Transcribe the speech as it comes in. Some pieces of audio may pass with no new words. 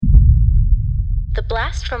The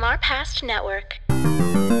Blast from Our Past Network.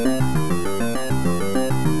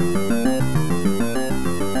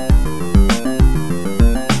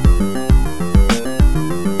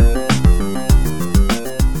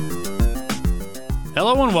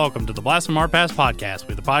 Hello and welcome to the Blast from Our Past podcast.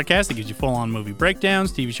 We're the podcast that gives you full-on movie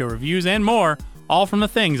breakdowns, TV show reviews, and more, all from the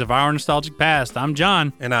things of our nostalgic past. I'm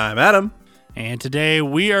John. And I'm Adam. And today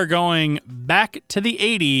we are going back to the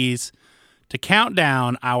 80s to count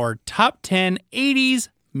down our top 10 80s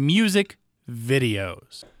music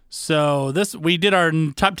videos. So we did our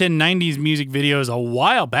top 10 90s music videos a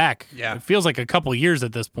while back. Yeah. It feels like a couple years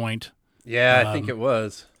at this point. Yeah, I think it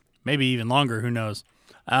was. Maybe even longer, who knows.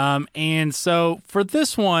 And so for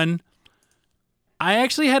this one, I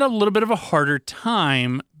actually had a little bit of a harder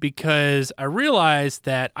time because I realized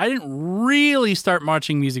that I didn't really start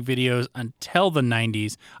watching music videos until the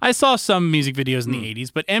 90s. I saw some music videos in the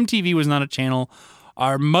 80s, but MTV was not a channel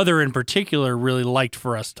our mother in particular really liked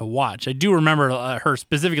for us to watch. I do remember her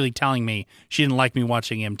specifically telling me she didn't like me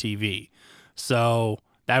watching MTV. So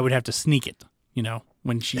I would have to sneak it,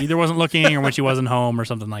 when she either wasn't looking or when she wasn't home or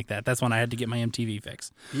something like that. That's when I had to get my MTV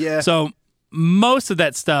fix. Yeah. So most of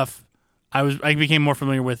that stuff I became more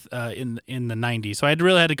familiar with in the 90s. So I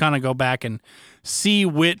really had to kind of go back and see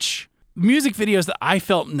which music videos that I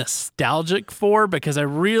felt nostalgic for, because I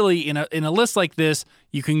really, in a list like this,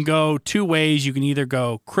 you can go two ways. You can either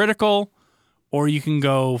go critical or you can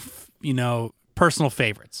go, personal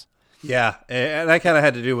favorites. Yeah, and I kind of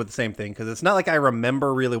had to do with the same thing, because it's not like I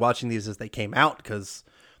remember really watching these as they came out, because,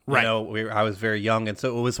 I was very young. And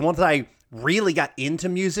so it was once I really got into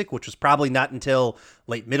music, which was probably not until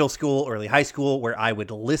late middle school, early high school, where I would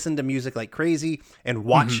listen to music like crazy and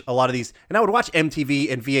watch a lot of these. And I would watch MTV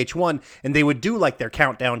and VH1, and they would do like their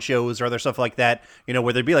countdown shows or other stuff like that,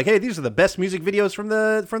 where they'd be like, hey, these are the best music videos from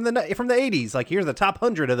the 80s. Like, here's the top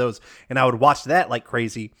 100 of those. And I would watch that like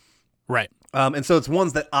crazy. Right. And so it's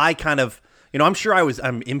ones that I kind of, I'm sure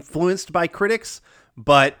I'm influenced by critics,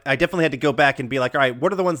 but I definitely had to go back and be like, all right,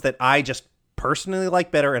 what are the ones that I just personally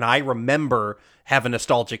like better and I remember have a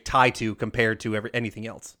nostalgic tie to compared to anything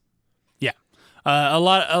else? Yeah. A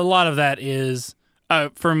lot of that is,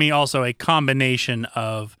 for me, also a combination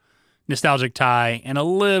of nostalgic tie and a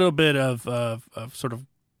little bit of sort of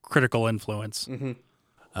critical influence. Mm-hmm.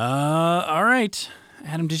 All right.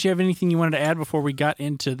 Adam, did you have anything you wanted to add before we got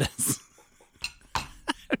into this?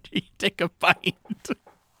 After you take a bite.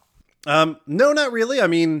 No, not really.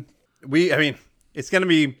 It's going to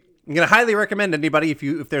be, I'm going to highly recommend anybody,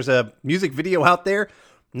 if there's a music video out there,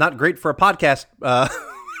 not great for a podcast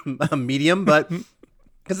medium, but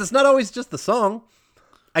because it's not always just the song.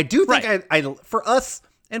 I do think I for us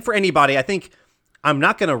and for anybody, I think I'm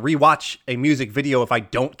not going to rewatch a music video if I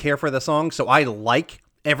don't care for the song. So I like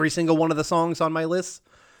every single one of the songs on my list.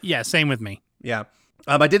 Yeah, same with me. Yeah.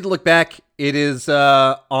 I did look back. It is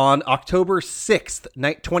on October 6th,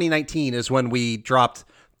 2019 is when we dropped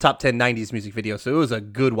top 10 90s music video. So it was a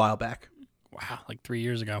good while back. Wow, like 3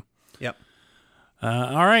 years ago. Yep.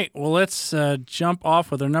 All right, well, let's jump off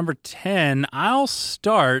with our number 10. I'll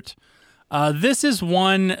start. This is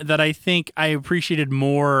one that I think I appreciated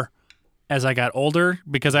more as I got older,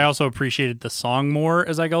 because I also appreciated the song more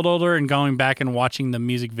as I got older, and going back and watching the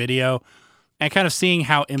music video and kind of seeing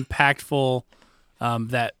how impactful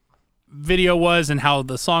that video was and how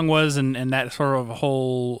the song was, and that sort of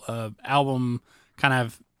whole album kind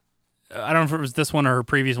of, I don't know if it was this one or her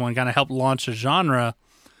previous one, kind of helped launch a genre.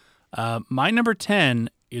 My number 10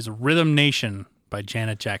 is Rhythm Nation by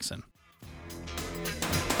Janet Jackson.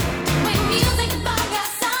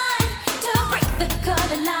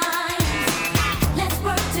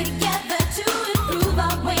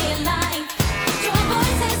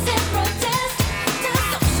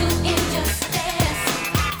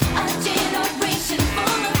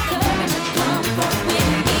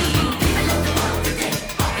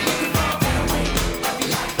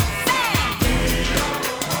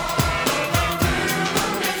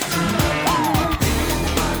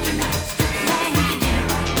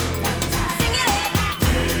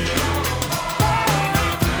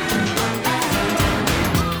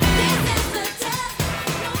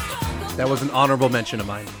 That was an honorable mention of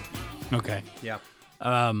mine. Okay. Yeah.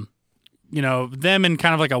 Them in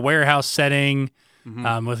kind of like a warehouse setting,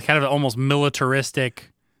 with kind of almost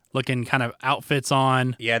militaristic looking kind of outfits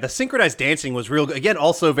on. Yeah, the synchronized dancing was real good. Again,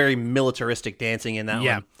 also very militaristic dancing in that one.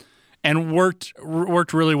 Yeah. And worked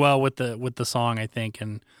really well with the song, I think.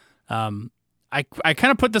 And I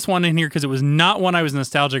kind of put this one in here because it was not one I was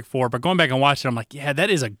nostalgic for, but going back and watching it, I'm like, yeah,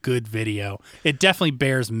 that is a good video. It definitely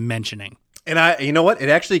bears mentioning. And you know what? It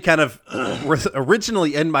actually kind of was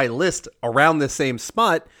originally in my list around the same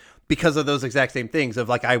spot, because of those exact same things of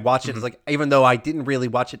like, I watch it as like, even though I didn't really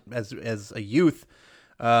watch it as a youth,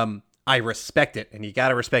 I respect it. And you got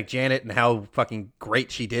to respect Janet and how fucking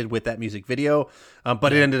great she did with that music video.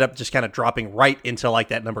 But it ended up just kind of dropping right into like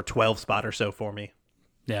that number 12 spot or so for me.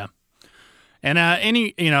 Yeah. And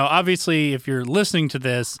obviously if you're listening to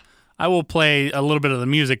this, I will play a little bit of the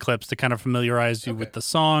music clips to kind of familiarize you with the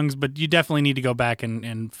songs, but you definitely need to go back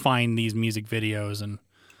and find these music videos and,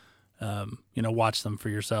 watch them for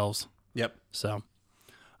yourselves. Yep. So,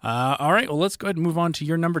 all right, well, let's go ahead and move on to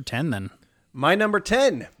your number 10 then. My number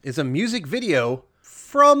 10 is a music video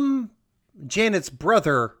from Janet's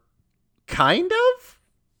brother, kind of?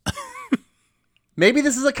 Maybe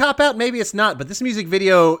this is a cop-out, maybe it's not, but this music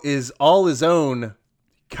video is all his own,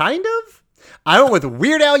 kind of? I went with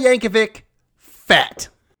Weird Al Yankovic, Fat.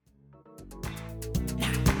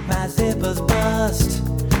 My zippers bust,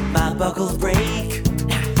 my buckles break.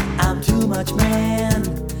 I'm too much man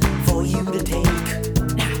for you to take.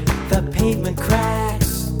 The pavement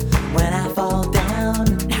cracks when I fall down.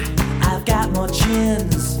 I've got more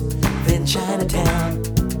chins than Chinatown.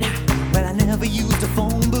 When I never used a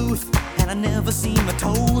phone booth and I never see my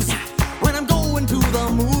toes. When I'm going to the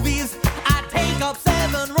movies, I take up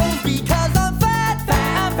 7 rows because I'm fat,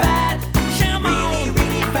 fat, I'm fat. Come on, really,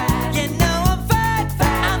 really fat. You know I'm fat,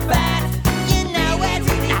 fat, I'm fat. You know it's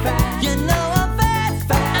really fat. You know I'm fat,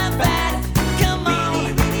 fat, I'm fat. Come on,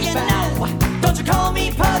 really, really you fat. Know. Don't you call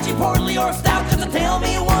me pudgy, portly, or stout, just to tell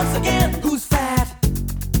me once again who's fat.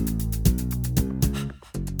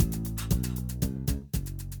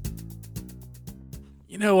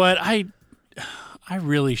 You know what? I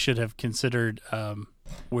really should have considered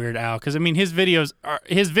Weird Al, because I mean his videos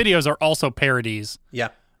are also parodies. Yeah,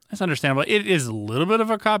 that's understandable. It is a little bit of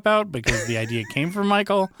a cop out because the idea came from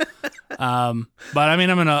Michael. But I mean,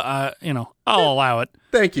 I'm gonna I'll allow it.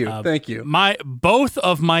 Thank you. Both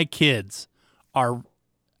of my kids are.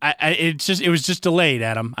 It was just delayed,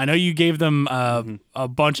 Adam. I know you gave them a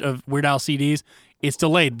bunch of Weird Al CDs. It's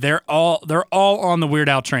delayed. They're all on the Weird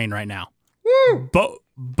Al train right now. Woo!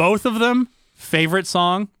 Both of them, favorite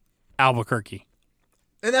song, Albuquerque.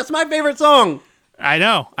 And that's my favorite song. I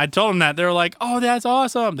know. I told them that. They're like, "Oh, that's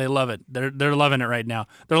awesome." They love it. They're loving it right now.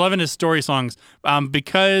 They're loving his story songs.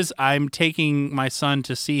 Because I'm taking my son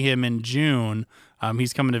to see him in June.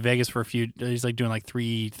 He's coming to Vegas for a few. He's like doing like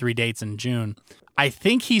three dates in June. I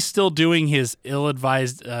think he's still doing his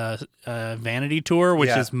ill-advised vanity tour,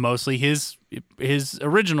 which is mostly his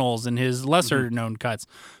originals and his lesser-known cuts.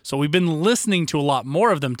 So we've been listening to a lot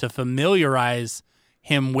more of them to familiarize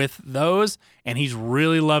him with those, and he's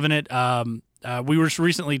really loving it. We were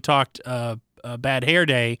recently talked Bad Hair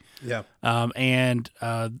Day, and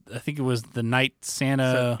I think it was the night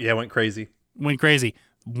Santa went crazy.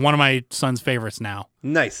 One of my son's favorites now.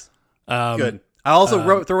 Nice. Good. I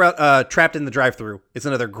also threw out Trapped in the Drive-Thru. It's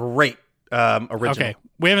another great original. Okay.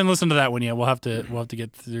 We haven't listened to that one yet. We'll have to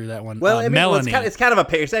get through that one. Well, I mean, Melanie. it's kind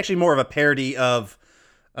of it's actually more of a parody of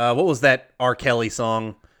what was that R. Kelly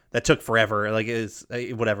song that took forever? Like is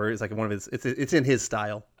whatever. It's like one of his. It's in his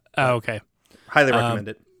style. Oh, okay. Highly recommend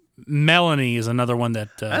it. Melanie is another one that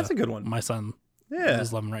that's a good one. My son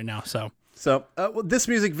is loving right now. So this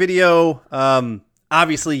music video,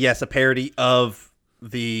 obviously, yes, a parody of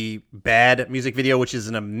the Bad music video, which is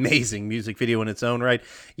an amazing music video in its own right.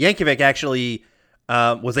 Yankovic actually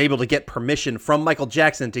was able to get permission from Michael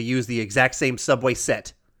Jackson to use the exact same subway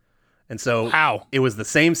set. And so it was the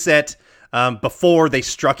same set before they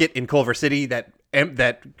struck it in Culver City so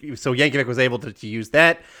Yankovic was able to use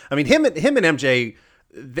that. I mean, him and MJ,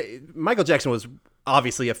 Michael Jackson was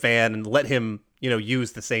obviously a fan and let him,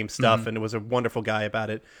 use the same stuff, and it was a wonderful guy about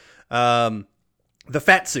it. The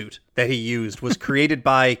fat suit that he used was created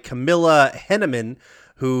by Camilla Henneman,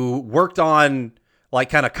 who worked on like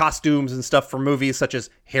kind of costumes and stuff for movies such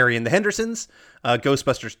as Harry and the Hendersons,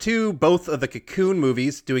 Ghostbusters 2, both of the Cocoon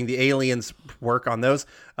movies, doing the aliens work on those,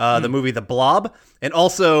 the movie The Blob, and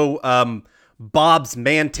also Bob's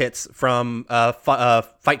man tits from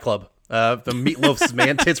Fight Club. The Meatloaf's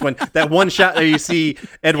man tits, when that one shot there you see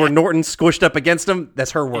Edward Norton squished up against him,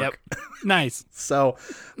 that's her work. Yep. Nice. So,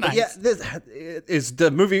 nice. Yeah, this is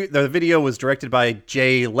the movie. The video was directed by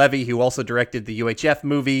Jay Levy, who also directed the UHF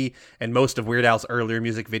movie and most of Weird Al's earlier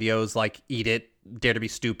music videos like Eat It, Dare to Be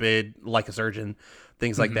Stupid, Like a Surgeon,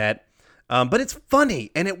 things like that. But it's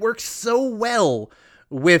funny, and it works so well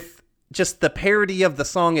with just the parody of the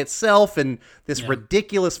song itself and this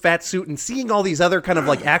ridiculous fat suit, and seeing all these other kind of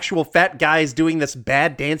like actual fat guys doing this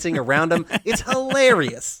bad dancing around him. It's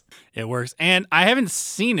hilarious. It works. And I haven't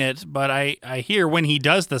seen it, but I hear when he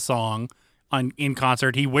does the song in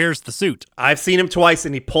concert, he wears the suit. I've seen him twice,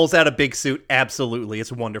 and he pulls out a big suit. Absolutely.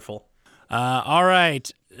 It's wonderful. All right.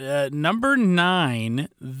 Number 9.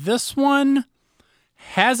 This one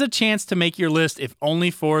has a chance to make your list if only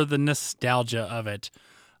for the nostalgia of it.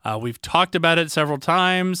 We've talked about it several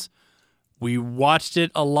times. We watched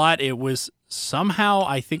it a lot. It was somehow,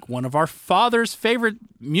 I think, one of our father's favorite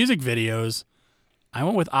music videos. I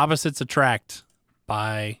went with Opposites Attract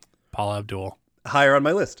by Paula Abdul. Higher on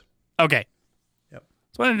my list. Okay. Yep.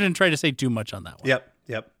 So I didn't try to say too much on that one. Yep.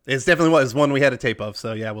 It's definitely was one we had a tape of,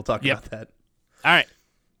 so yeah, we'll talk about that. All right.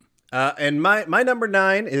 And my number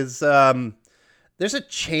 9 is, there's a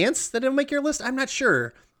chance that it'll make your list. I'm not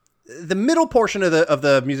sure. The middle portion of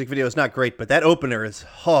the music video is not great, but that opener is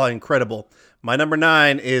incredible. My number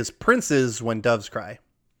 9 is Prince's When Doves Cry.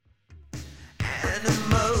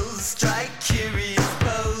 Animals strike curious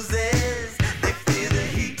poses. They feel the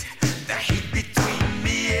heat between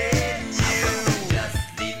me and you. Just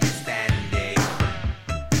leave me standing,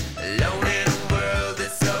 alone in a world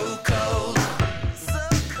that's so cold.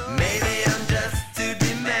 Maybe I'm just too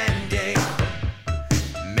demanding.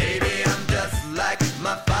 Maybe I'm just like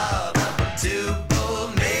my father, too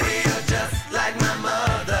bold. Maybe you're just like my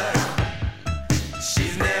mother.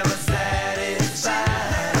 She's never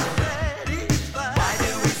satisfied. Why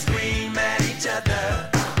do we scream at each other?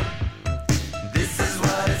 This is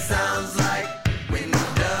what it sounds like when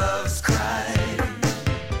doves cry.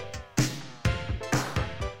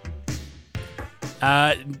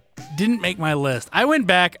 Didn't make my list. I went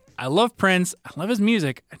back. I love Prince. I love his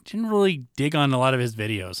music. I didn't really dig on a lot of his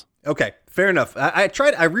videos. Okay, fair enough. I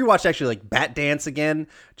rewatched actually like Bat Dance again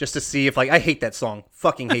just to see if I hate that song.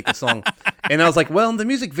 Fucking hate the song. And I was like, well, the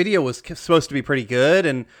music video was supposed to be pretty good.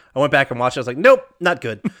 And I went back and watched it. I was like, nope, not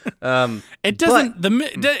good. It doesn't,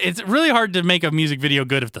 it's really hard to make a music video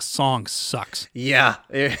good if the song sucks. Yeah,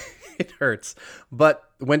 it hurts.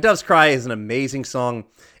 But When Doves Cry is an amazing song.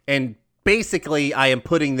 And basically, I am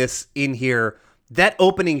putting this in here. That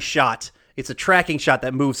opening shot, it's a tracking shot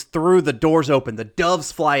that moves through, the doors open, the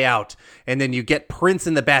doves fly out, and then you get Prince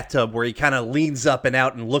in the bathtub where he kind of leans up and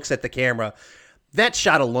out and looks at the camera. That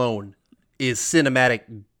shot alone is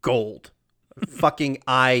cinematic gold. Fucking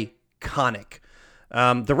iconic.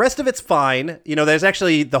 The rest of it's fine. You know, there's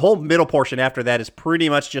actually the whole middle portion after that is pretty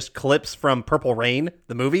much just clips from Purple Rain,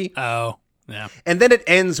 the movie. Oh, yeah. And then it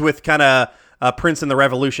ends with kind of Prince and the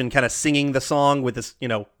Revolution kind of singing the song with this,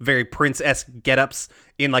 very Prince-esque get-ups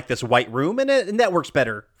in like this white room, and that works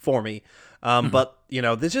better for me. But,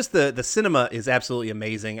 there's just the cinema is absolutely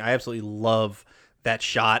amazing. I absolutely love that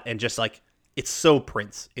shot, and just like, it's so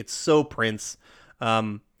Prince. It's so Prince.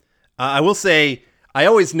 I will say, I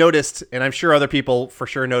always noticed, and I'm sure other people for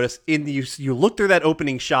sure noticed, you look through that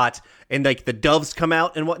opening shot, and like the doves come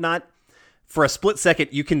out and whatnot, for a split second,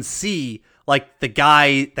 you can see like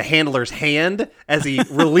the handler's hand as he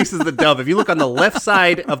releases the dove. If you look on the left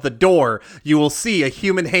side of the door, you will see a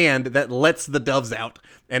human hand that lets the doves out.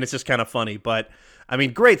 And it's just kind of funny. But, I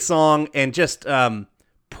mean, great song. And just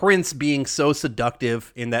Prince being so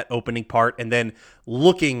seductive in that opening part. And then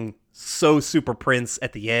looking so super Prince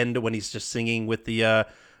at the end when he's just singing with the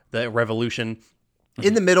Revolution. Mm-hmm.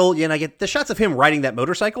 In the middle, and I get the shots of him riding that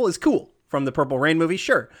motorcycle is cool from the Purple Rain movie.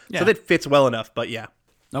 Sure. Yeah. So that fits well enough. But, yeah.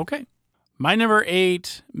 Okay. My number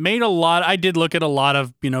 8 made a lot. I did look at a lot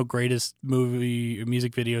of, greatest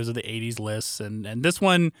music videos of the 80s lists. And this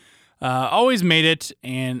one always made it.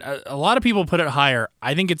 And a lot of people put it higher.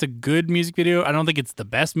 I think it's a good music video. I don't think it's the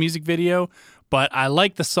best music video, but I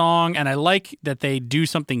like the song. And I like that they do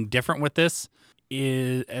something different with this.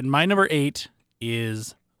 And my number 8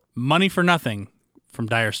 is Money for Nothing from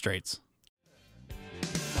Dire Straits.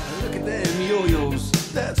 Look at them yo-yos.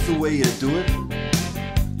 That's the way you do it.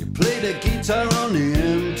 Play the guitar on the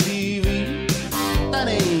MTV. That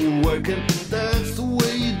ain't working. That's the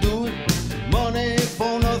way you do it. Money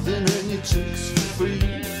for nothing and your chicks for free.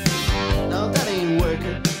 Now that ain't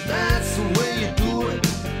working. That's the way you do it.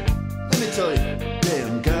 Let me tell you,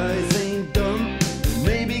 damn guys ain't dumb.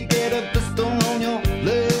 Maybe get a blister on your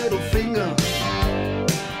little finger.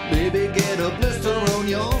 Maybe get a blister on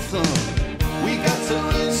your thumb. We got to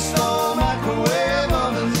install microwave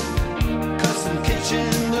ovens, custom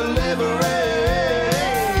kitchen.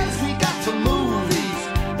 We got to move these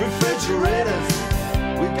refrigerators.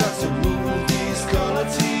 We got to move these color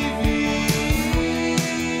TVs.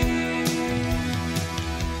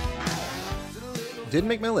 Didn't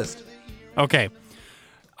make my list. Okay.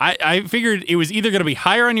 I figured it was either going to be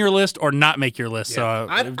higher on your list or not make your list. Yeah. So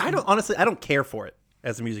I don't care for it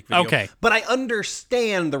as a music video. Okay. But I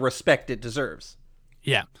understand the respect it deserves.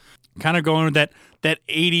 Yeah. Kind of going with that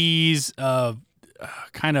 80s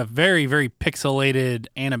kind of very, very pixelated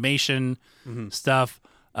animation stuff.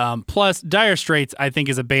 Plus, Dire Straits, I think,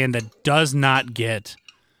 is a band that does not get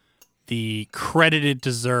the credit it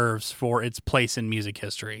deserves for its place in music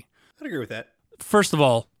history. I'd agree with that. First of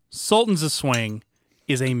all, Sultans of Swing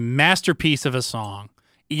is a masterpiece of a song.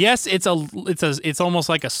 Yes, it's almost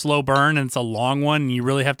like a slow burn, and it's a long one, and you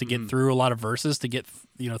really have to get through a lot of verses to get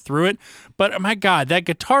through it. But my God, that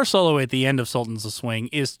guitar solo at the end of Sultans of Swing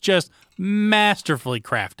is just masterfully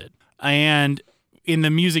crafted. And in the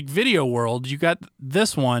music video world, you got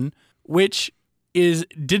this one, which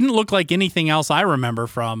didn't look like anything else I remember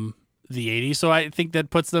from the 80s. So I think that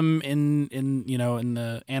puts them in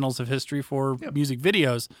the annals of history for music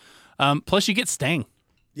videos. Plus, you get Sting.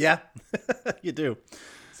 Yeah, you do.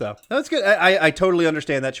 So that's good. I totally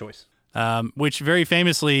understand that choice. Which very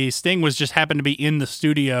famously, Sting was happened to be in the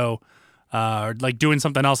studio, like doing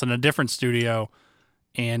something else in a different studio,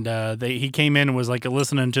 and he came in and was like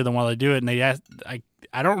listening to them while they do it, and they asked,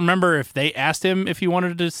 I don't remember if they asked him if he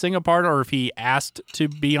wanted to sing a part or if he asked to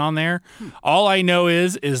be on there. All I know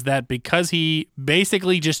is that because he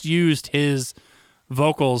basically just used his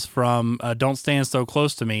vocals from "Don't Stand So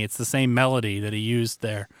Close to Me," it's the same melody that he used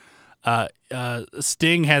there.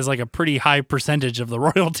 Sting has like a pretty high percentage of the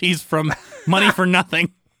royalties from Money for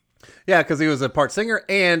Nothing. Yeah, because he was a part singer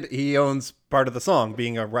and he owns part of the song,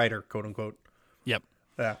 being a writer, quote unquote. Yep.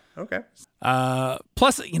 Yeah. Okay.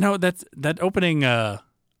 Plus, that opening.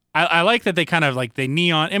 I like that they kind of like they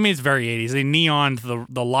neon. I mean, it's very 80s. They neoned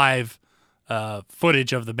the live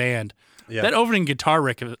footage of the band. Yeah. That opening guitar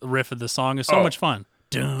riff of the song is so much fun.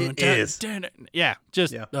 It is. Yeah,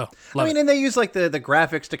 just love it. And they use like the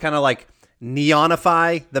graphics to kind of like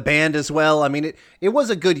neonify the band as well. I mean, it was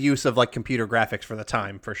a good use of like computer graphics for the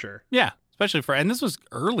time, for sure. Yeah, especially and this was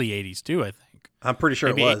early 80s too, I think. I'm pretty sure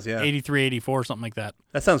maybe it was, yeah. 83, 84, something like that.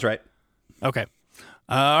 That sounds right. Okay.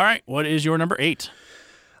 All right, what is your number 8?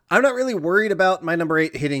 I'm not really worried about my number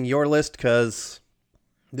 8 hitting your list because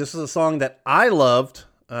this is a song that I loved.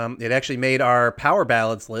 It actually made our Power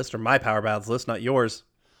Ballads list, or my Power Ballads list, not yours.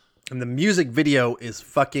 And the music video is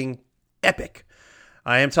fucking epic.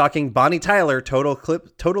 I am talking Bonnie Tyler, Total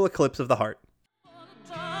Eclipse of the Heart.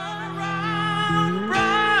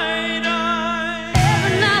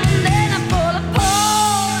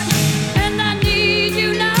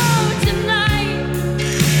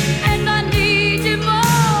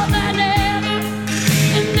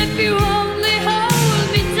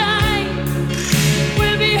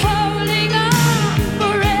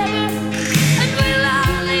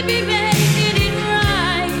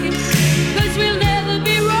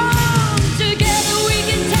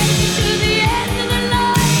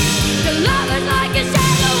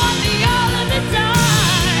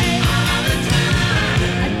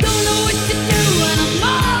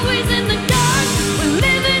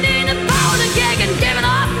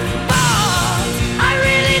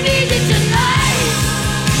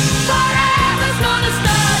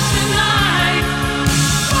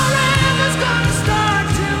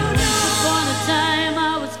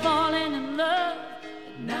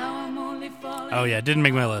 Oh, yeah, didn't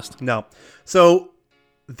make my list. No. So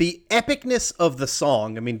the epicness of the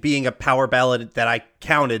song, I mean, being a power ballad that I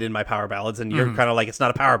counted in my power ballads, and you're kind of like, it's not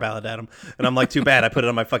a power ballad, Adam. And I'm like, too bad, I put it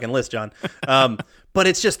on my fucking list, John. But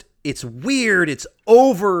it's weird. It's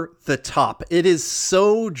over the top. It is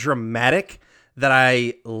so dramatic that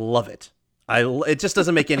I love it. It just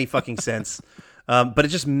doesn't make any fucking sense. But it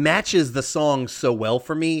just matches the song so well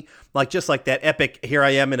for me. Like, just like that epic, here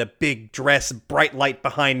I am in a big dress, bright light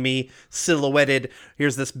behind me, silhouetted.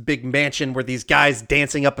 Here's this big mansion where these guys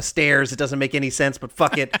dancing up a stairs. It doesn't make any sense, but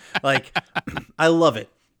fuck it. Like, I love it.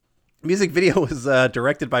 Music video was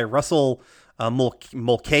directed by Russell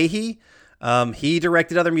Mulcahy. He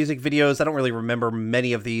directed other music videos. I don't really remember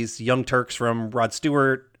many of these. Young Turks from Rod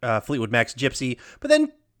Stewart, Fleetwood Mac's Gypsy. But then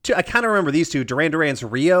I kind of remember these two, Duran Duran's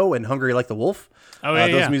Rio and Hungry Like the Wolf. Oh, yeah,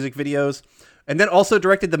 those music videos. And then also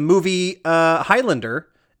directed the movie Highlander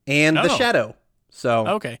and The Shadow. So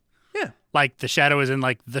okay. Yeah. Like The Shadow is in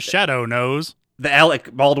like The Shadow knows. The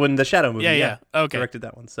Alec Baldwin The Shadow movie. Yeah. Okay. Directed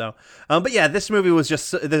that one. So but yeah, this movie was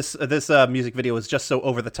just this music video was just so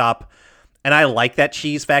over the top. And I like that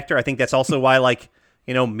cheese factor. I think that's also why, like,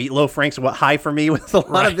 Meatloaf ranks high for me with a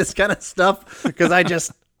lot of this kind of stuff,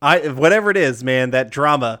 because whatever it is, man, that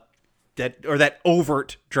drama, that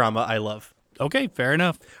overt drama, I love. Okay, fair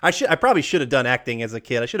enough. I probably should have done acting as a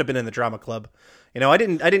kid. I should have been in the drama club. I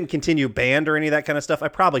didn't continue band or any of that kind of stuff. I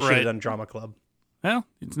probably should have done drama club. Well,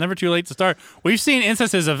 it's never too late to start. We've seen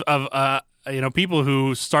instances of people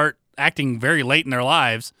who start acting very late in their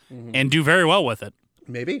lives and do very well with it.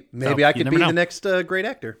 Maybe I could be the next great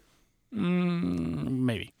actor.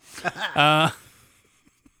 Maybe.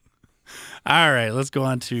 All right, let's go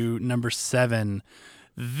on to number 7.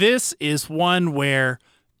 This is one where,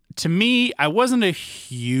 to me, I wasn't a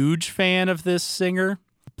huge fan of this singer,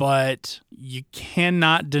 but you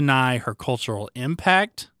cannot deny her cultural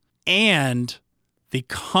impact and the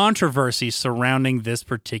controversy surrounding this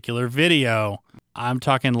particular video. I'm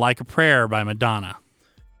talking Like a Prayer by Madonna.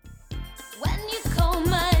 When you call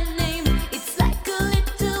my name, it's like a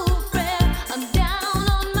little prayer. I'm down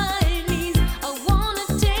on my knees. I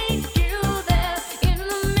wanna take you there in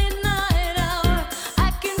the midnight hour.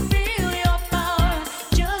 I can feel your power,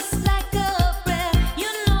 just like a prayer. You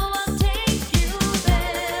know I'll take you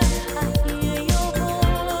there. I hear your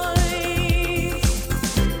voice.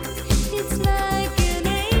 It's like an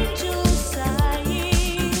angel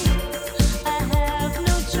sighing. I have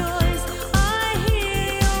no choice. I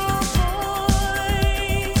hear your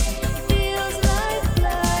voice. Feels like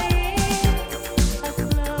flying. I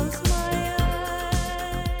close my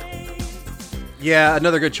eyes. Yeah,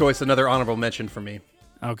 another good choice. Another honorable mention for me.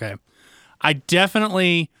 Okay. I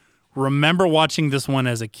definitely remember watching this one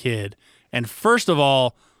as a kid. And first of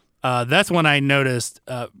all, that's when I noticed,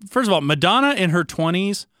 first of all, Madonna in her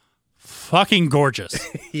 20s, fucking gorgeous.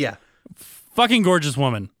 Yeah. Fucking gorgeous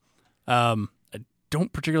woman. I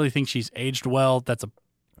don't particularly think she's aged well. That's a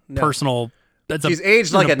personal... She's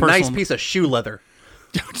aged like a nice personal- piece of shoe leather.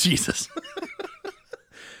 Oh, Jesus.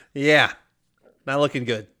 Yeah. Not looking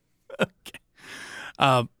good.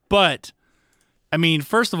 But, I mean,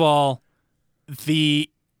 first of all, the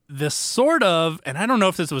sort of, and I don't know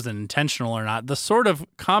if this was intentional or not, the sort of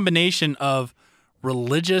combination of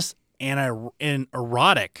religious and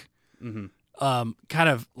erotic kind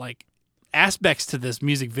of like aspects to this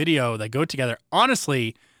music video that go together,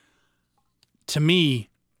 honestly, to me,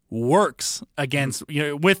 works against,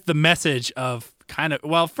 with the message of kind of,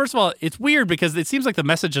 well, first of all, it's weird because it seems like the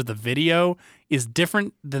message of the video is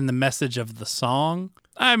different than the message of the song.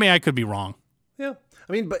 I mean, I could be wrong. Yeah.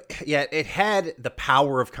 I mean, but yeah, it had the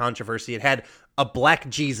power of controversy. It had a black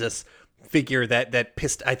Jesus figure that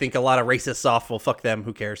pissed, I think, a lot of racists off. Well, fuck them.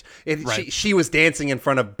 Who cares? Right. She was dancing in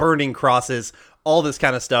front of burning crosses, all this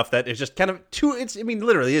kind of stuff that is just kind of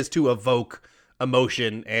literally is to evoke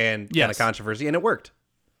emotion and kind of controversy, and it worked.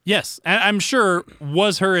 Yes, and I'm sure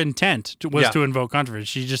was her intent to invoke controversy.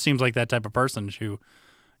 She just seems like that type of person who,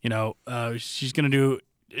 she's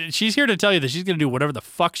here to tell you that she's going to do whatever the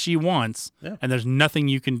fuck she wants, and there's nothing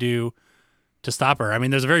you can do to stop her. I mean,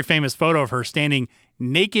 there's a very famous photo of her standing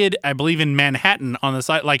naked, I believe, in Manhattan on the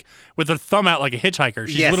side, like with her thumb out like a hitchhiker.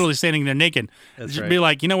 She's literally standing there naked. That's Just right. be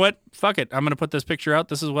like, you know what? Fuck it. I'm going to put this picture out.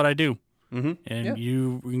 This is what I do. Mm-hmm. And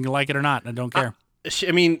you can like it or not. I don't care.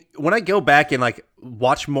 I mean, when I go back and like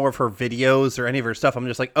watch more of her videos or any of her stuff, I'm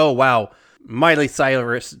just like, oh wow, Miley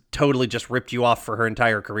Cyrus totally just ripped you off for her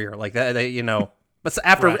entire career, like that. But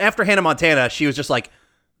after Hannah Montana, she was just like,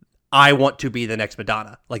 I want to be the next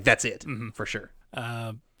Madonna. Like that's it for sure.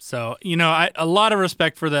 So a lot of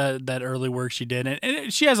respect for that early work she did,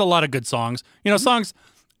 and she has a lot of good songs. Songs.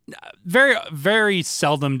 Very, very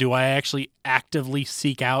seldom do I actually actively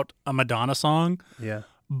seek out a Madonna song. Yeah.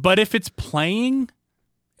 But if it's playing,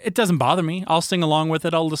 it doesn't bother me. I'll sing along with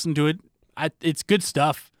it. I'll listen to it. It's good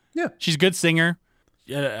stuff. Yeah. She's a good singer.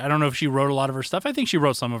 I don't know if she wrote a lot of her stuff. I think she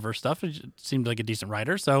wrote some of her stuff. It seemed like a decent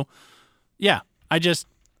writer. So, yeah. I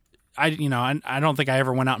don't think I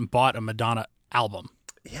ever went out and bought a Madonna album.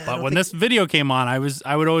 Yeah. But when this video came on, I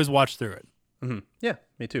would always watch through it. Mm-hmm. Yeah,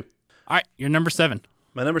 me too. All right, you're number 7.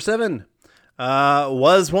 My number 7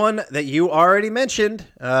 was one that you already mentioned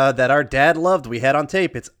that our dad loved. We had on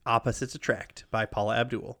tape. It's Opposites Attract by Paula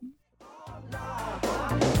Abdul.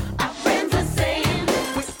 Our friends are saying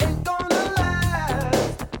we ain't gonna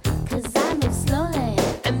last, 'cause I move slowly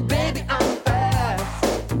and baby I'm fast.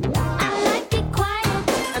 I like it quiet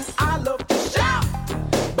and I love to shout,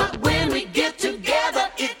 but when we get together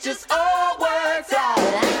it just all works out. I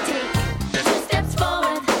take 2 steps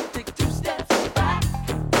forward, take 2 steps back.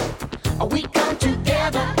 We come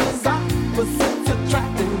together 'cause opposites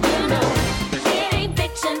attracting. It ain't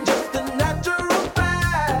fiction, just a natural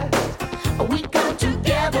fact. We come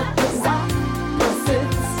together 'cause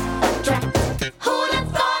opposites attract. Who'd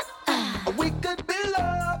have thought we could be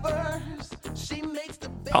lovers? She makes the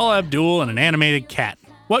Paula Abdul and an animated cat.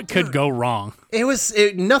 What could go wrong? It was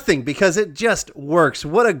nothing because it just works.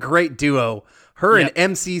 What a great duo. Her and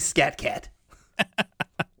MC Scat Cat.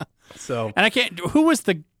 So, And I can't. Who was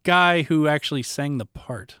the guy who actually sang the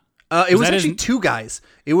part? it was that actually his- 2 guys.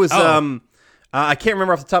 It was I can't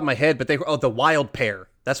remember off the top of my head, but they were the Wild Pair.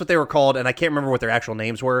 That's what they were called, and I can't remember what their actual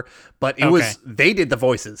names were. But it was they did the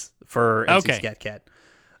voices for MC Okay. Scat Cat.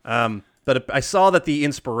 But I saw that the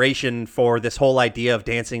inspiration for this whole idea of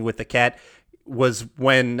dancing with the cat was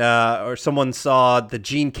when or someone saw the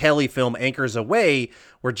Gene Kelly film Anchors Away,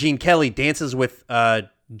 where Gene Kelly dances with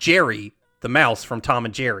Jerry, the mouse from Tom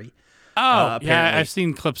and Jerry. Oh, apparently. yeah, I've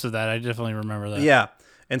seen clips of that. I definitely remember that. Yeah.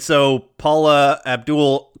 And so Paula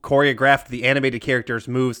Abdul choreographed the animated character's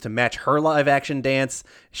moves to match her live action dance.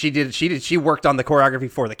 She worked on the choreography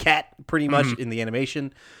for the cat pretty much in the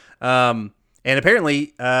animation. And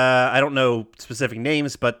apparently, I don't know specific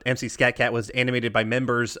names, but MC Scat Cat was animated by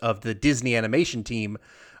members of the Disney animation team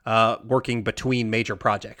working between major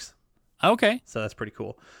projects. Okay. So that's pretty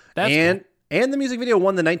cool. That's and the music video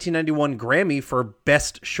won the 1991 Grammy for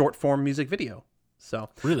Best Short Form Music Video. So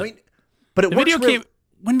Really? I mean, but it The works video came.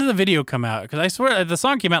 When did the video come out? Because I swear the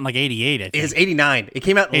song came out in like '88. I think. It is 89. It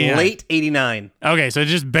came out 89. late 89. Okay, so it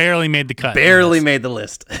just barely made the cut. Barely made the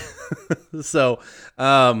list. So,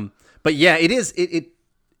 but yeah, it is.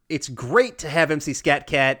 It's great to have MC Scat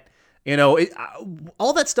Cat. You know,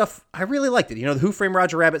 all that stuff. I really liked it. You know, the Who Framed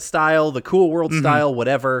Roger Rabbit style, the Cool World style,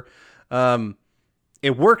 whatever.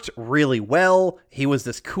 It worked really well. He was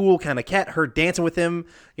this cool kind of cat. Her dancing with him.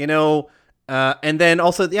 You know. And then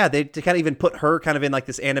also, yeah, they kind of even put her kind of in like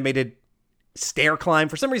this animated stair climb.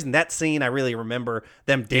 For some reason, that scene, I really remember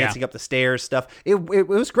them dancing up the stairs stuff. It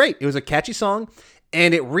was great. It was a catchy song.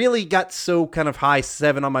 And it really got so kind of high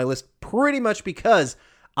 7 on my list pretty much because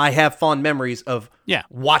I have fond memories of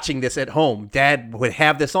watching this at home. Dad would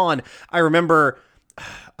have this on. I remember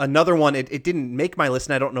another one. It didn't make my list,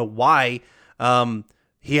 and I don't know why.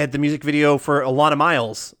 He had the music video for Alana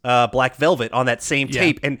Miles, Black Velvet, on that same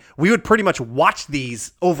tape. And we would pretty much watch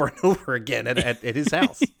these over and over again at his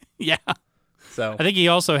house. Yeah. So I think he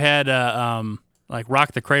also had like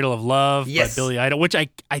Rock the Cradle of Love by Billy Idol, which I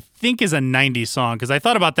think is a 90s song, because I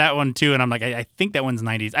thought about that one too, and I'm like, I think that one's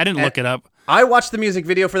 90s. I didn't look it up. I watched the music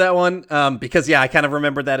video for that one because, I kind of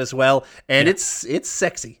remembered that as well. And it's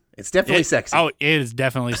sexy. It's definitely sexy. Oh, it is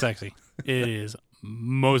definitely sexy. It is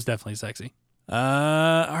most definitely sexy. All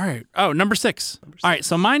right. Oh, number 6. All right.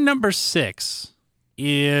 So my number 6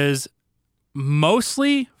 is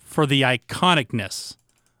mostly for the iconicness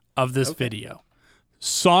of this video.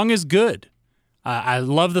 Song is good. I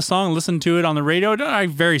love the song. Listen to it on the radio. I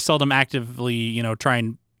very seldom actively, try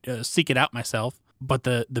and seek it out myself. But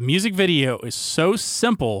the music video is so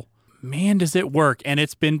simple. Man, does it work. And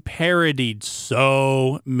it's been parodied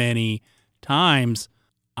so many times.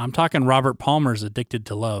 I'm talking Robert Palmer's Addicted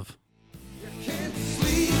to Love. Can't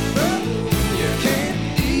sleep, you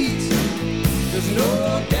can't eat. There's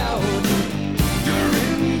no doubt you're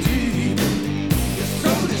in deep. Your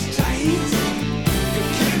throat is tight. You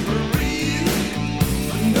can't breathe.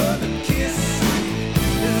 Another kiss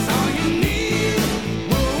is all you need.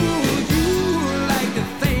 Oh, you like to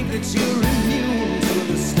think that you're immune to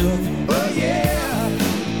the stuff. Oh yeah.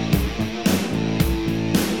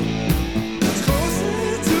 It's closer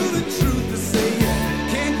to the truth to say you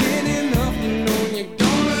can't get enough. You know you're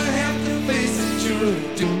gonna have to face it. You're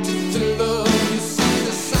addicted to love. You see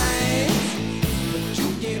the signs, but you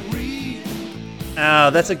can't read. Oh,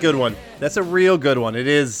 that's a good one. That's a real good one. It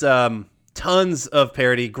is tons of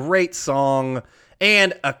parody, great song,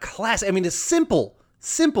 and a class. I mean, it's simple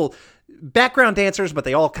background dancers, but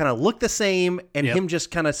they all kind of look the same, and him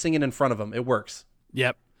just kind of singing in front of them. It works.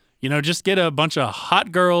 Yep. Just get a bunch of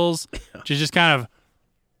hot girls to just kind of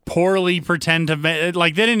poorly pretend to,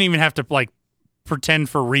 like, they didn't even have to, like, pretend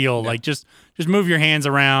for real. Like, just move your hands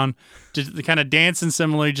around, just kind of dancing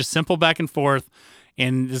similarly, just simple back and forth.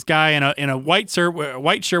 And this guy in a white shirt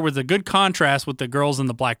with a good contrast with the girls in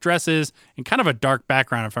the black dresses and kind of a dark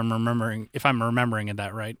background, if I'm remembering it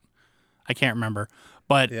that right. I can't remember.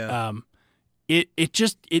 But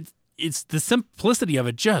it's the simplicity of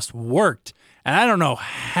it just worked. And I don't know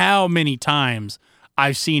how many times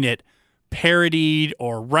I've seen it parodied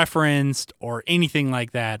or referenced or anything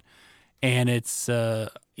like that. And it's,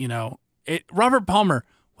 Robert Palmer,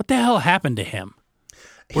 what the hell happened to him?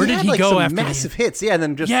 Where did he go after massive hits? Yeah, and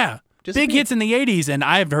then just big hits in the 80s, and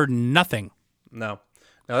I've heard nothing. No,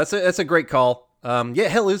 that's a great call. Hell,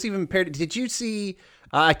 it was even parodied. Did you see?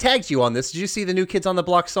 I tagged you on this. Did you see the New Kids on the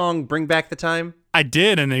Block song "Bring Back the Time"? I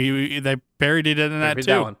did, and they parodied it in that too.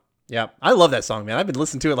 That one. Yeah, I love that song, man. I've been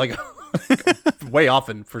listening to it like way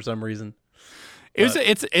often for some reason. It's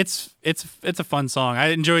a fun song. I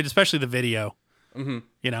enjoyed especially the video.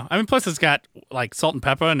 Mm-hmm. Plus it's got like Salt and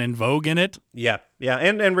Pepper and In Vogue in it. Yeah,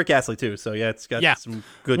 and Rick Astley too. So yeah, it's got some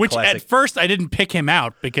good. Which classic. At first I didn't pick him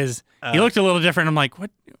out because he looked a little different. I'm like,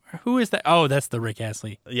 what? Who is that? Oh, that's the Rick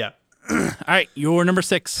Astley. Yeah. All right, your number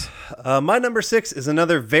 6. My number 6 is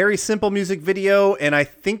another very simple music video, and I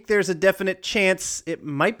think there's a definite chance it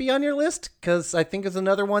might be on your list, because I think it's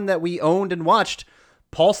another one that we owned and watched.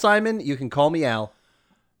 Paul Simon, You Can Call Me Al.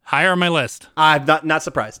 Higher on my list. I'm not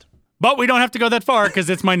surprised. But we don't have to go that far because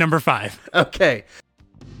it's my number 5. Okay.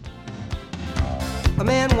 A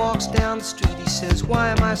man walks down the street, he says, why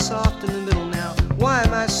am I soft in the middle now? Why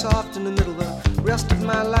am I soft in the middle? The rest of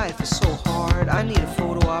my life is so hard. I need a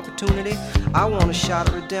photo opportunity. I want a shot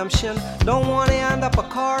at redemption. Don't want to end up a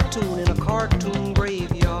cartoon in a cartoon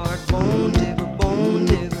graveyard. Bone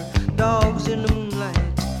digger, dogs in the moonlight.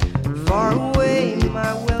 Far away,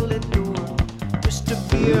 my well-lit door. Mr.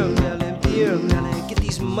 Beer Melly, get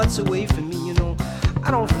these mutts away from me, you know. I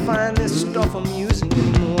don't find this stuff amusing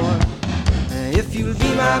anymore. If you'll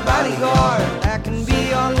be my bodyguard, I can be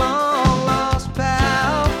your long-lost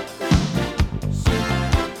pal.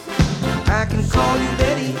 I can call you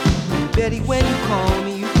Betty, and Betty, when you call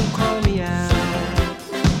me, you can call me Al.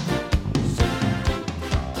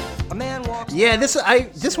 A man walks. Yeah,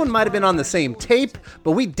 this one might have been on the same tape,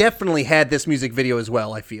 but we definitely had this music video as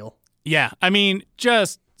well, I feel. Yeah, I mean,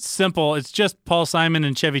 just simple. It's just Paul Simon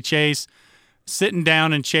and Chevy Chase sitting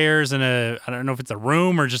down in chairs in I don't know if it's a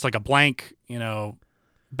room or just like a blank,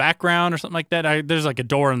 background or something like that. There's like a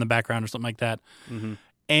door in the background or something like that. Mm-hmm.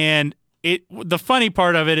 And the funny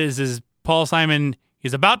part of it is Paul Simon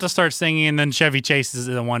is about to start singing, and then Chevy Chase is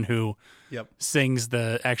the one who sings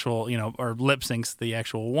the actual, or lip syncs the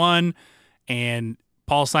actual one. And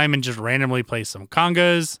Paul Simon just randomly plays some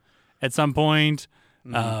congas at some point,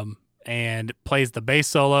 and plays the bass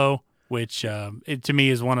solo, which it to me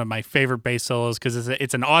is one of my favorite bass solos because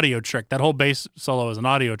it's an audio trick. That whole bass solo is an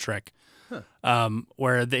audio trick,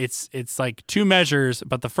 where it's like 2 measures,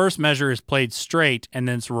 but the first measure is played straight and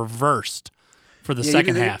then it's reversed for the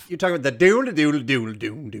second half. You're talking about the doodle doodle doodle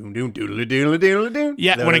doodle doodle doodle doodle doodle doodle.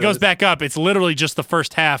 Yeah, when it goes back up, it's literally just the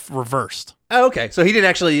first half reversed. Oh, okay, so he didn't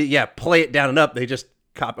actually play it down and up. They just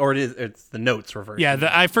or it's the notes reversed. Yeah,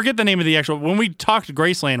 I forget the name of the actual. When we talked to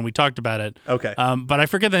Graceland, we talked about it. Okay. But I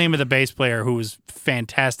forget the name of the bass player who was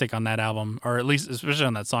fantastic on that album, or at least especially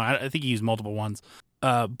on that song. I think he used multiple ones.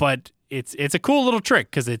 But it's a cool little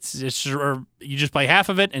trick because you just play half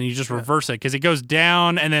of it and you just reverse it because it goes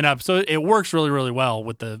down and then up. So it works really, really well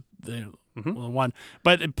with the one.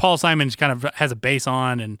 But Paul Simon kind of has a bass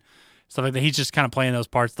on and stuff like that. He's just kind of playing those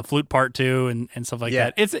parts, the flute part too, and stuff like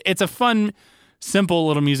that. It's a fun, simple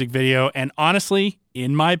little music video, and honestly,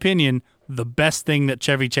 in my opinion, the best thing that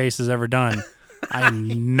Chevy Chase has ever done.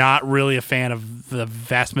 I'm not really a fan of the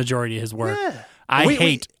vast majority of his work. Yeah. I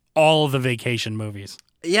hate all of the vacation movies.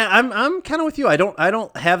 Yeah, I'm kind of with you. I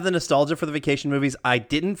don't have the nostalgia for the vacation movies. I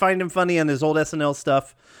didn't find him funny on his old SNL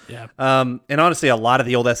stuff. Yeah. And honestly, a lot of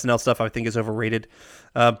the old SNL stuff I think is overrated.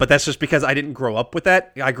 But that's just because I didn't grow up with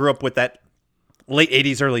that. I grew up with that late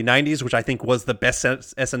 80s, early 90s, which I think was the best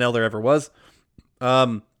SNL there ever was.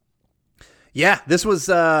 This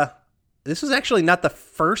was actually not the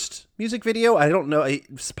first music video. I don't know.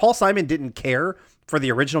 Paul Simon didn't care for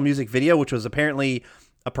the original music video, which was apparently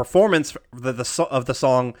a performance of the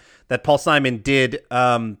song that Paul Simon did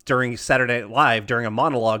during Saturday Night Live, during a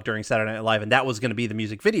monologue during Saturday Night Live, and that was going to be the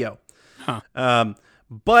music video. Huh.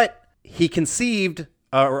 But he conceived,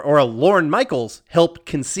 or Lorne Michaels helped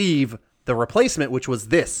conceive the replacement, which was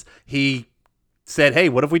this. He said, hey,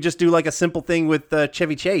 what if we just do like a simple thing with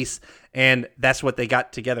Chevy Chase? And that's what they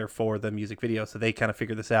got together for the music video. So they kind of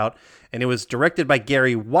figured this out. And it was directed by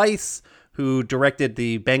Gary Weiss, who directed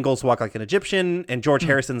the Bengals Walk Like an Egyptian, and George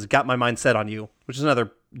Harrison's Got My Mind Set on You, which is another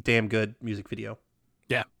damn good music video.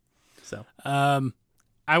 Yeah. So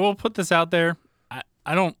I will put this out there.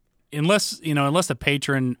 I don't, unless a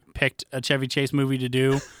patron picked a Chevy Chase movie to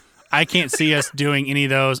do, I can't see us doing any of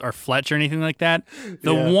those or Fletch or anything like that.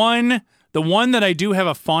 The one that I do have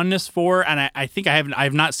a fondness for, and I think I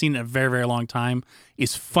have not seen in a very, very long time,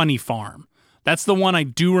 is Funny Farm. That's the one I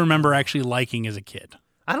do remember actually liking as a kid.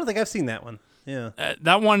 I don't think I've seen that one. Yeah.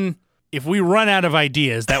 That one, if we run out of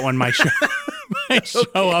ideas, that one might show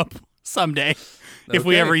up someday. Okay. If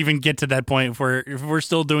we ever even get to that point, if we're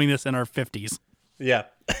still doing this in our 50s. Yeah.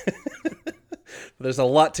 There's a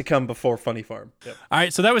lot to come before Funny Farm. Yep. All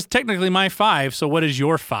right, so that was technically my 5. So what is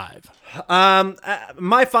your 5?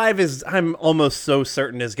 My 5 is, I'm almost so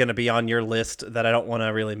certain, is going to be on your list that I don't want to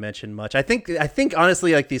really mention much. I think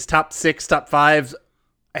honestly, like these top 6, top 5s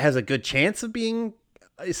has a good chance of being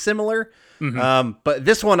similar. Mm-hmm. But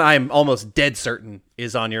this one I'm almost dead certain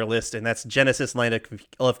is on your list, and that's Genesis Land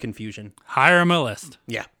of Confusion. Higher on my list.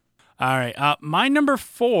 Yeah. All right. My number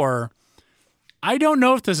 4, I don't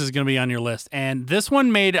know if this is going to be on your list, and this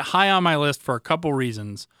one made it high on my list for a couple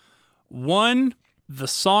reasons. One, the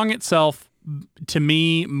song itself, to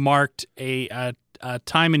me, marked a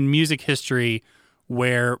time in music history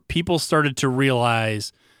where people started to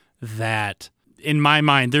realize that, in my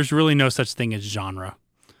mind, there's really no such thing as genre.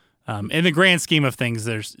 In the grand scheme of things,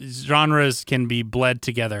 genres can be bled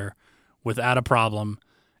together without a problem,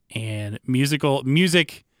 and music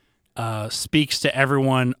speaks to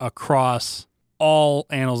everyone across all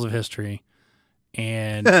annals of history.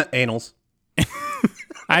 And Annals.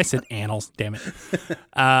 I said annals, damn it.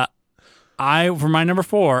 For my number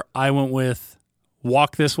 4, I went with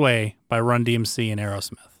 "Walk This Way" by Run DMC and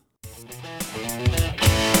Aerosmith.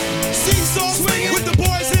 Seesaw swinging with the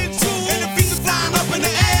boys in tune, and the feet are flying up in the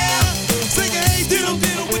air. Singing hey diddle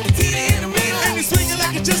diddle with the titty in the middle, and they swinging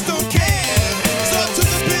like you just don't care. So I took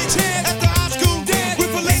a big hand at the high school dance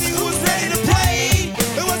with a lady who was ready to play.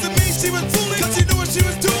 It wasn't me she was fooling, 'cause she knew what she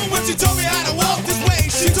was doing when she told me how to walk this way.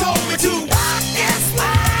 She told me to walk this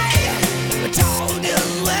way, told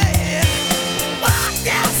this way, walk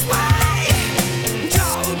this way,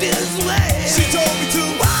 told this way. She told me to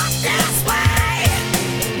walk this way,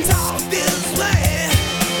 told this way,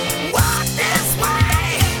 walk this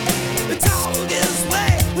way, told this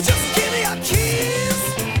way. Well, just give me a kiss.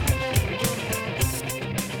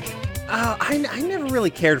 I never really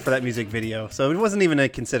cared for that music video, so it wasn't even a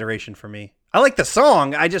consideration for me. I like the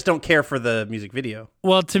song, I just don't care for the music video.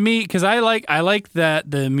 Well, to me, because I like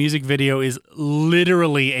that the music video is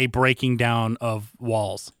literally a breaking down of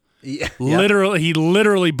walls. Yeah. He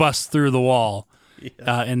literally busts through the wall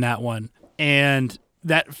in that one. And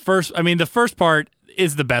the first part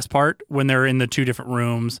is the best part when they're in the two different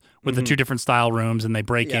rooms with the two different style rooms, and they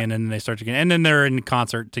break in and they start to get, and then they're in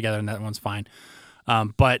concert together, and that one's fine.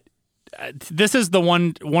 But this is the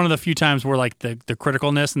one of the few times where like the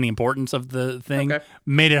criticalness and the importance of the thing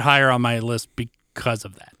made it higher on my list because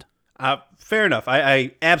of that. Fair enough.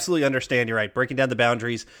 I absolutely understand. You're right. Breaking down the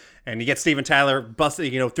boundaries, and you get Steven Tyler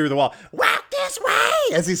busting, through the wall. Walk this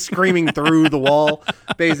way as he's screaming through the wall.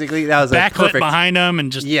 Basically, that was backlit a perfect behind him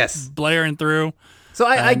and just blaring through. So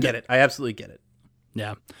I get it. I absolutely get it.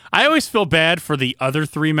 Yeah. I always feel bad for the other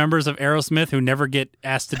 3 members of Aerosmith who never get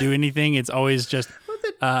asked to do anything. It's always just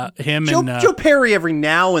him and Joe Perry every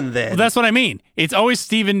now and then. Well, that's what I mean. It's always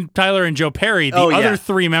Steven Tyler and Joe Perry. The other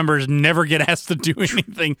 3 members never get asked to do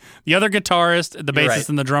anything. The other guitarist, the bassist,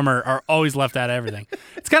 and the drummer are always left out of everything.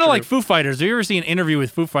 It's kind of like Foo Fighters. Have you ever seen an interview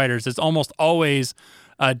with Foo Fighters? It's almost always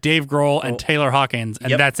Dave Grohl and Taylor Hawkins,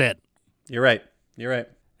 and that's it. You're right.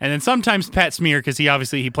 And then sometimes Pat Smear, because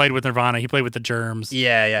he played with Nirvana, he played with the Germs.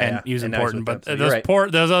 Yeah. He was and important. But them,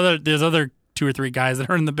 those other 2 or 3 guys that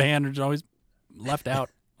are in the band are always left out.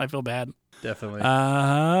 I feel bad. Definitely.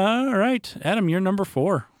 All right, Adam, you're number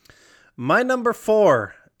 4. My number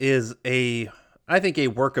 4 is I think a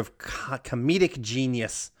work of comedic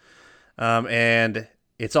genius, and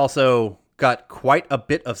it's also got quite a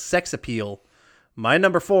bit of sex appeal. My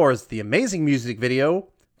number 4 is the amazing music video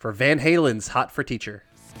for Van Halen's "Hot for Teacher."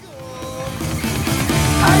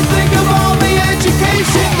 I think of all the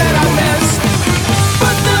education that I missed,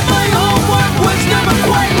 but then my homework was never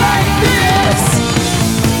quite like this.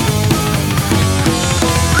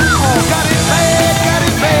 Oh, got it bad.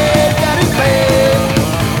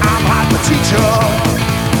 I'm hot for teacher.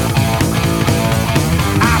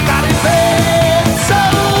 I got it bad, so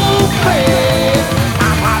bad.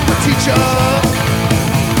 I'm hot for teacher.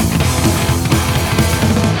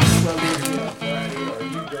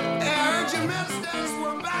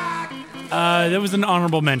 That was an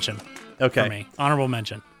honorable mention. Okay. For me. Honorable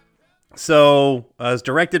mention. So it was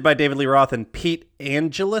directed by David Lee Roth and Pete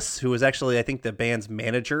Angelus, who was actually, I think, the band's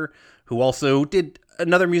manager, who also did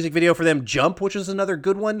another music video for them, Jump, which was another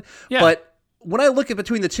good one. Yeah. But when I look at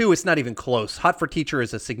between the two, it's not even close. Hot for Teacher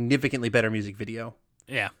is a significantly better music video.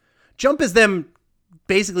 Yeah. Jump is them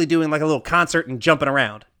basically doing like a little concert and jumping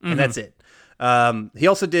around, and that's it. He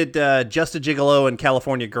also did Just a Gigolo and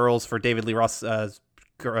California Girls for David Lee Roth's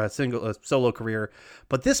solo career.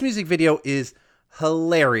 But this music video is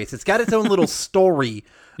hilarious. It's got its own little story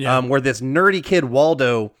where this nerdy kid,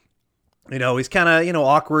 Waldo, he's kind of,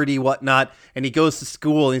 awkward-y, whatnot, and he goes to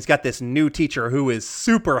school, and he's got this new teacher who is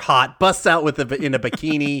super hot, busts out in a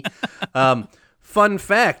bikini. Fun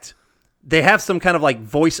fact, they have some kind of like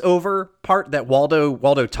voiceover part that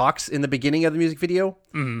Waldo talks in the beginning of the music video.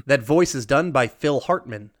 That voice is done by Phil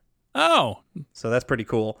Hartman. Oh. So that's pretty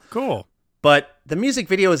cool. Cool. But the music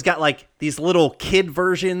video has got like these little kid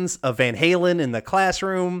versions of Van Halen in the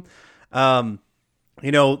classroom. The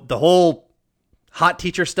whole hot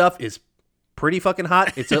teacher stuff is pretty fucking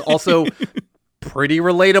hot. It's also pretty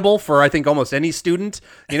relatable for, I think, almost any student.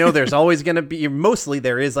 There's always going to be, mostly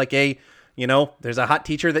there is like a there's a hot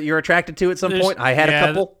teacher that you're attracted to at some point. I had a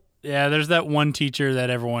couple. There's that one teacher that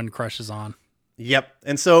everyone crushes on. Yep.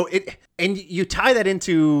 And so and you tie that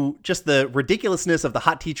into just the ridiculousness of the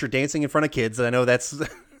hot teacher dancing in front of kids. And I know that's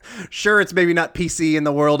sure it's maybe not PC in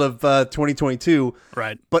the world of 2022.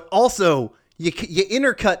 Right. But also you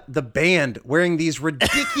intercut the band wearing these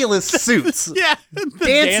ridiculous suits. Yeah.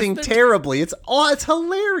 Dancing terribly. It's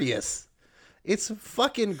hilarious. It's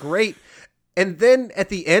fucking great. And then at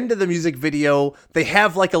the end of the music video, they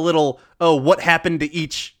have like a little, what happened to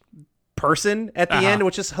each person at the end,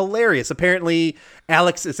 which is hilarious. Apparently,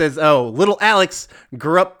 Alex, it says, little Alex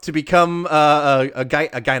grew up to become a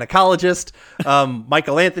gynecologist.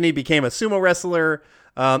 Michael Anthony became a sumo wrestler.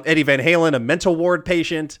 Eddie Van Halen, a mental ward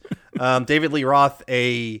patient. David Lee Roth,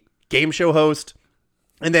 a game show host.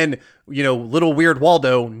 And then, little weird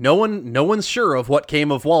Waldo, no one's sure of what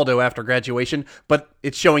came of Waldo after graduation, but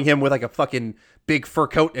it's showing him with like a fucking big fur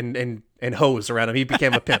coat and hose around him. He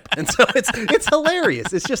became a pimp. And so it's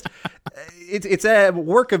hilarious. It's just, it's a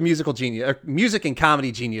work of musical genius, music and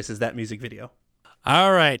comedy genius is that music video.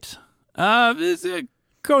 All right.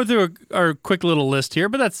 Go through our quick little list here,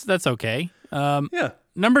 but that's okay. Yeah.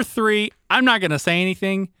 Number 3, I'm not going to say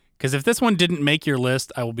anything because if this one didn't make your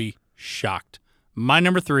list, I will be shocked. My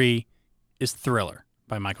number 3 is Thriller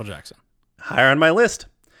by Michael Jackson. Higher on my list.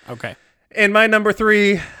 Okay. And my number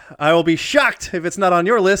 3, I will be shocked if it's not on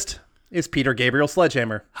your list, is Peter Gabriel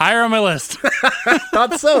Sledgehammer. Higher on my list.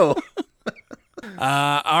 Thought so.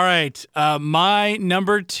 All right. My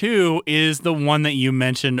number 2 is the one that you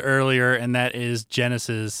mentioned earlier, and that is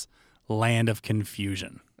Genesis' Land of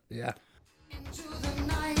Confusion. Yeah.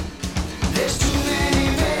 There's too many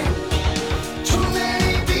men, too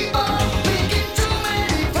many people, making too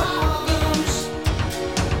many problems,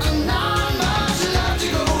 and not much love to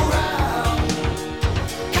go around.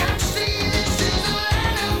 Can't you see this is a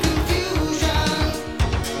land of confusion?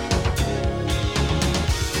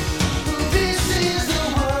 This is the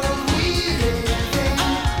world we live in,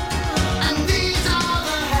 and these are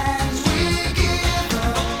the hands we're given.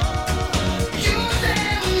 Use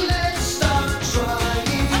them, let's start trying.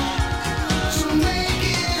 To make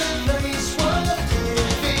it a place worth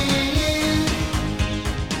living in.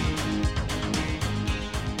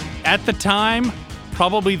 At the time,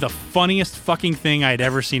 probably the funniest fucking thing I'd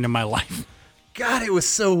ever seen in my life. God, it was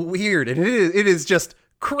so weird. And it is just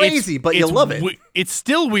crazy, but you love it. It's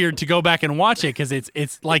still weird to go back and watch it because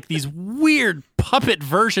it's like these weird puppet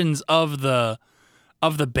versions of the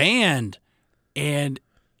band and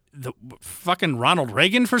the fucking Ronald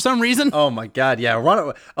Reagan for some reason. Oh my God,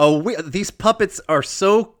 yeah. These puppets are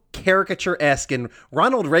so caricature-esque, and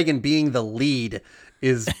Ronald Reagan being the lead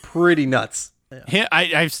is pretty nuts.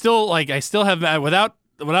 I still have without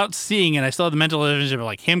seeing it, I still have the mental image of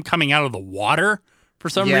like him coming out of the water for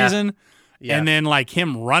some reason, and then like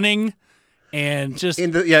him running, and just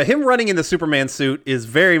him running in the Superman suit is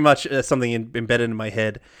very much something embedded in my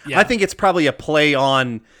head. Yeah. I think it's probably a play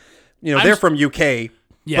on, they're from UK.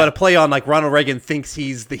 Yeah. But a play on like Ronald Reagan thinks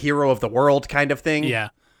he's the hero of the world kind of thing. Yeah.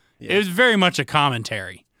 It was very much a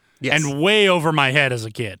commentary. Yes. And way over my head as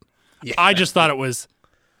a kid. Yeah. I just thought it was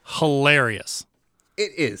hilarious.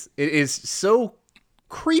 It is. It is so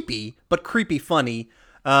creepy, but creepy funny.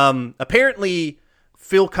 Apparently,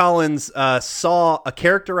 Phil Collins saw a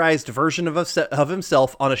characterized version of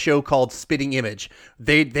himself on a show called Spitting Image.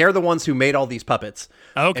 They're the ones who made all these puppets.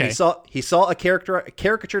 Okay. And he saw a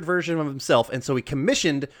caricatured version of himself, and so he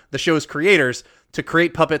commissioned the show's creators to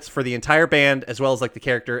create puppets for the entire band, as well as like the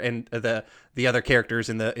character and the other characters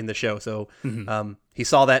in the show. So he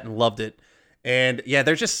saw that and loved it. And yeah,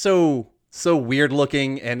 they're just so weird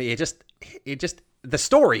looking, and it just the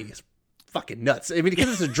story is fucking nuts. I mean, because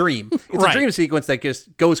it's a dream. It's a dream sequence that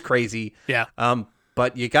just goes crazy. Yeah.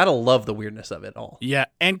 But you gotta love the weirdness of it all. Yeah,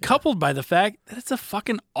 and coupled by the fact that it's a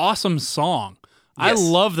fucking awesome song. Yes. I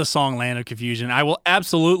love the song Land of Confusion. I will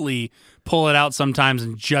absolutely pull it out sometimes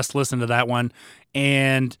and just listen to that one.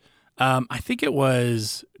 And I think it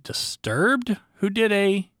was Disturbed who did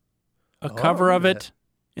a cover of it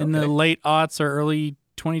in the late aughts or early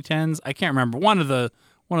 2010s. I can't remember. One of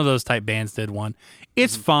those type bands did one.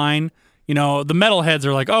 It's fine. The metalheads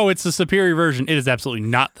are like, oh, it's the superior version. It is absolutely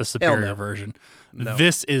not the superior version. No.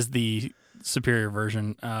 This is the superior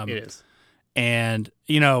version. It is. And,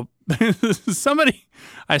 somebody,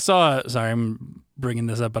 sorry, I'm bringing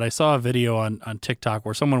this up, but I saw a video on TikTok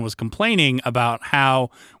where someone was complaining about how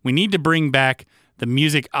we need to bring back the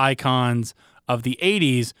music icons of the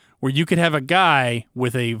 80s where you could have a guy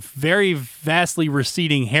with a very vastly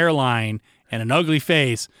receding hairline and an ugly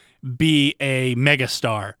face be a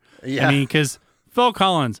megastar. Yeah. I mean, because Phil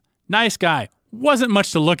Collins, nice guy, wasn't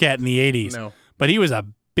much to look at in the 80s. No. But he was a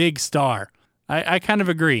big star. I kind of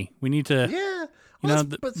agree. We need to, Yeah.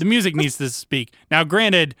 the music needs to speak. Now,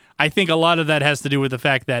 granted, I think a lot of that has to do with the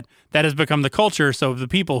fact that has become the culture. So the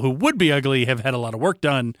people who would be ugly have had a lot of work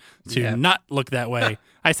done to not look that way.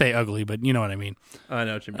 I say ugly, but you know what I mean. I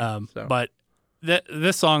know what you mean. But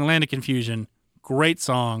this song, Land of Confusion, great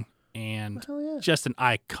song and just an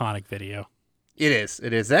iconic video. It is.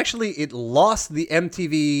 It is. Actually, it lost the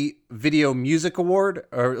MTV Video Music Award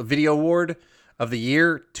or Video Award of the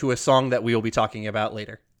Year to a song that we will be talking about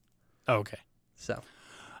later. Okay. So,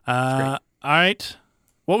 all right.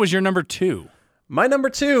 What was your number 2? My number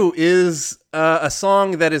 2 is a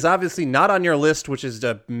song that is obviously not on your list, which is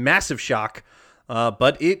a massive shock,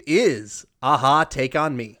 but it is Aha, Take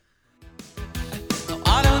On Me.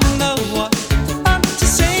 I don't know what to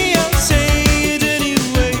say, I'll say it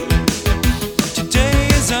anyway. Today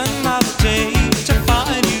is another day to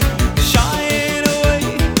find you shying away.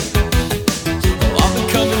 I've been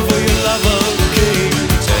coming for your love, okay?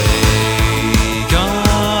 Take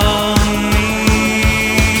on me.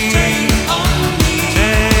 Take on me.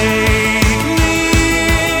 Take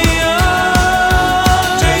me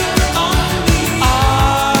on. Take on me.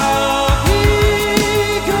 I'll be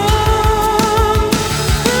gone.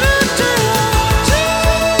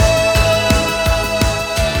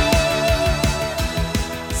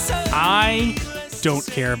 I don't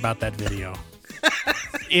care about that video.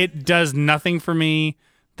 It does nothing for me.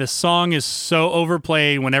 The song is so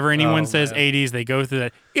overplayed. Whenever anyone says 80s, they go through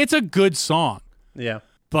that. It's a good song, Yeah.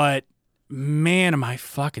 but man, am I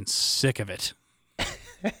fucking sick of it.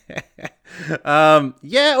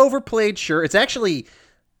 Yeah, overplayed, sure. It's actually,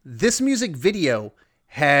 this music video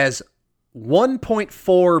has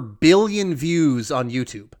 1.4 billion views on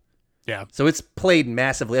YouTube. Yeah. So it's played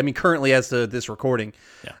massively. I mean, currently as to this recording.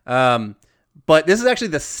 Yeah. But this is actually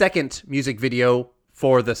the second music video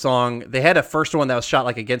for the song. They had a first one that was shot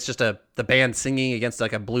like against just the band singing against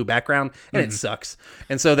like a blue background, and it sucks.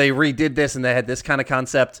 And so they redid this, and they had this kind of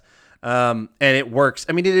concept, and it works.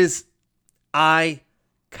 I mean, it is iconic.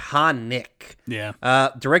 Yeah.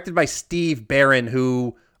 Directed by Steve Barron,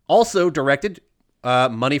 who also directed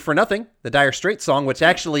Money for Nothing, the Dire Straits song, which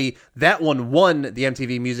actually, that one won the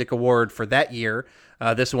MTV Music Award for that year.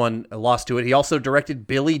 This one lost to it. He also directed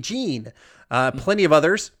Billie Jean, plenty of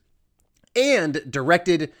others, and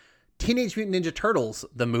directed Teenage Mutant Ninja Turtles,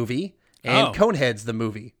 the movie, and Coneheads, the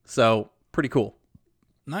movie. So, pretty cool.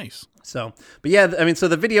 Nice. So, but yeah, I mean, so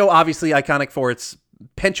the video, obviously iconic for its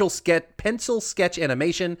pencil sketch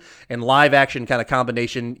animation and live action kind of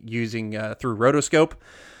combination using through rotoscope.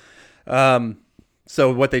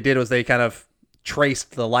 So what they did was they kind of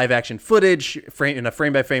traced the live action footage in a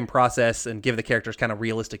frame by frame process and give the characters kind of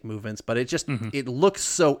realistic movements. But it just, it looks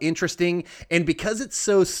so interesting. And because it's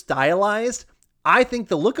so stylized, I think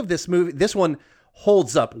the look of this movie, this one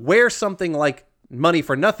holds up. Where something like Money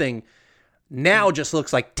for Nothing now just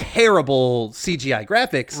looks like terrible CGI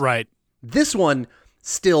graphics. Right. This one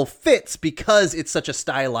still fits because it's such a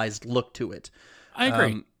stylized look to it. I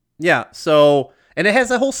agree. Yeah. So, and it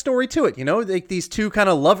has a whole story to it, you know, like these two kind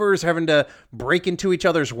of lovers having to break into each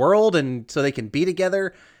other's world and so they can be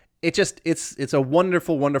together. It just, it's a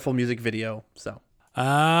wonderful, wonderful music video. So,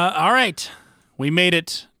 all right. We made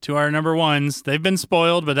it to our number ones. They've been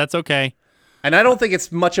spoiled, but that's okay. and I don't think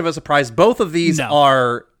it's much of a surprise. Both of these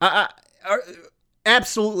are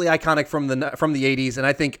absolutely iconic from the 80s. And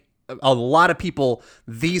I think a lot of people,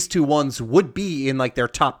 these two ones would be in like their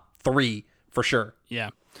top 3 for sure.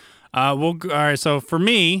 Yeah. All right. So for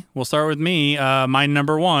me, we'll start with me. My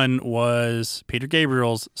number 1 was Peter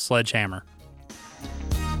Gabriel's Sledgehammer.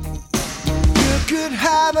 You could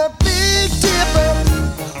have a big dipper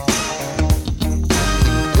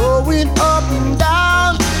going up and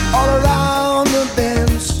down all around the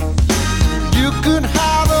bends. You could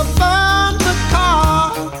have a bumper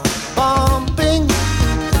car bumping.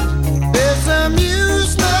 There's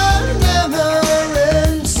amusement never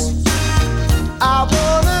ends. I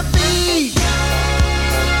wanna be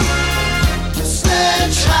the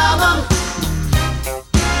sledgehammer.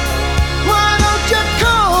 Why don't you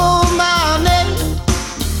call my name?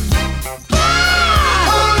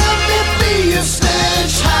 Oh, let me be your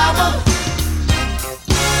sledgehammer.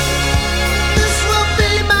 This will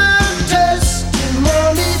be my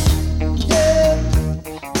testimony.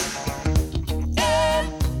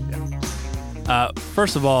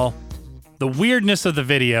 First of all, the weirdness of the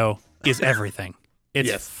video is everything. It's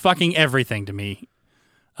Yes. fucking everything to me.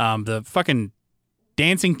 The fucking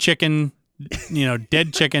dancing chicken,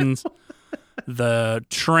 dead chickens, the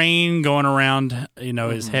train going around,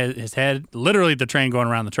 his head, literally the train going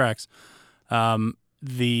around the tracks.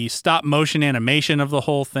 the stop motion animation of the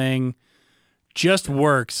whole thing just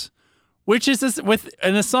works, which is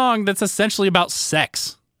in a song that's essentially about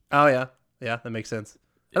sex. Oh yeah, that makes sense.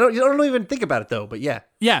 I don't even think about it though, but yeah.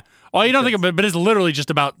 Yeah. Well, you don't think about it, but it's literally just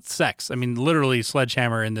about sex. I mean, literally,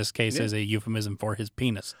 Sledgehammer in this case is a euphemism for his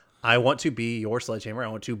penis. I want to be your sledgehammer. I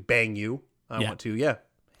want to bang you. I want to,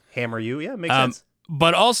 hammer you. Yeah, makes sense.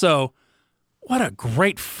 But also, what a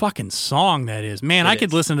great fucking song that is. Man, I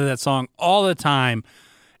could listen to that song all the time.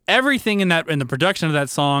 Everything in the production of that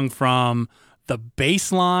song, from the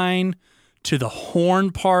bass line to the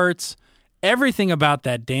horn parts, everything about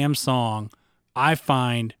that damn song, I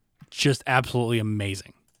find just absolutely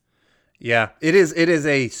amazing. Yeah, it is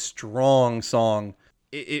a strong song.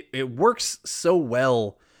 It works so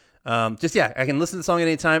well. I can listen to the song at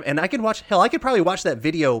any time, and I could probably watch that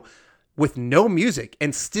video with no music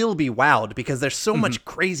and still be wowed because there's so much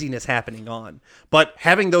craziness happening on. But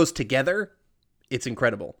having those together, it's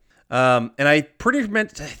incredible. And I'm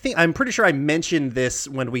pretty sure I mentioned this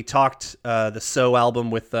when we talked the So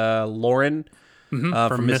album with Lauren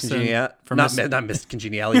from Misinformation.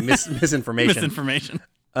 Misinformation.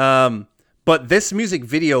 But this music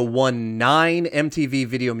video won 9 MTV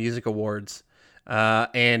Video Music Awards,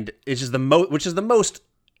 and it's just which is the most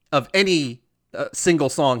of any single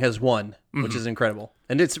song has won, which is incredible,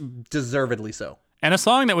 and it's deservedly so. And a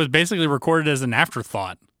song that was basically recorded as an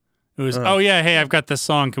afterthought. It was, hey, I've got this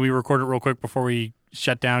song. Can we record it real quick before we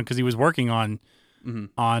shut down? Because he was working on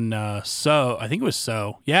So. I think it was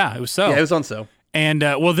So. Yeah, it was So. Yeah, it was on So. And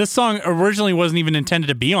this song originally wasn't even intended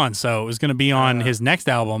to be on So. It was going to be on his next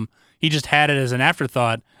album. He just had it as an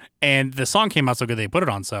afterthought, and the song came out so good they put it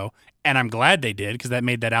on So. And I'm glad they did, because that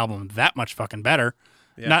made that album that much fucking better.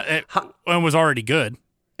 Yeah. It was already good.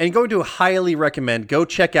 And going to highly recommend, go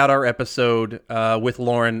check out our episode with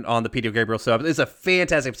Lauren on the Peter Gabriel sub. It's a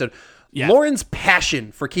fantastic episode. Yeah. Lauren's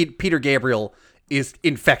passion for Peter Gabriel is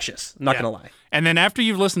infectious. I'm not going to lie. And then after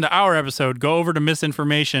you've listened to our episode, go over to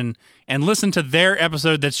Misinformation and listen to their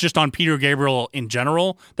episode that's just on Peter Gabriel in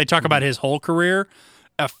general. They talk about his whole career.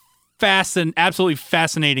 Absolutely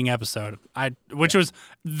fascinating episode. Which was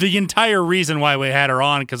the entire reason why we had her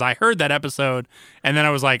on, because I heard that episode and then I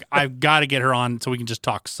was like, I've got to get her on so we can just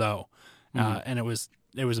talk So. And it was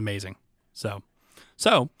amazing. So,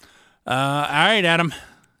 all right, Adam,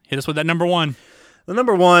 hit us with that number one. The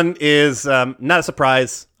number one is not a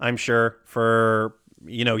surprise, I'm sure, for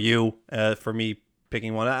for me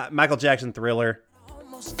picking one. Michael Jackson, Thriller.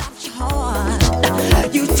 Almost stops your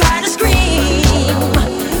heart. You try to scream,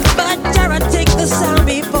 but Tara, take the sound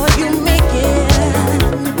before you make it.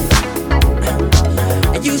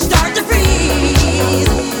 And you start to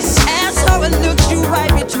freeze as horror looks you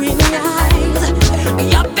right between the eyes.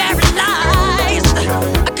 You're paralyzed,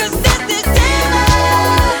 'cause this is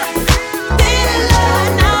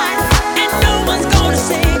Thriller night, and no one's gonna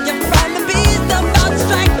save you from the beast about to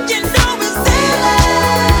strike. You know it's Thriller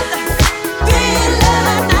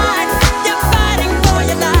night. You're fighting for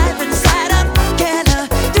your life inside a killer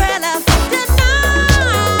thriller tonight.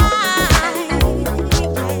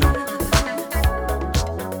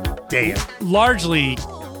 Damn. Largely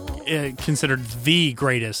considered the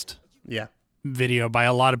greatest video by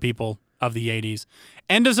a lot of people of the 80s.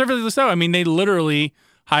 And deservedly so. I mean, they literally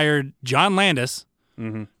hired John Landis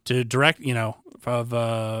to direct, of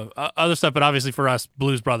other stuff, but obviously for us,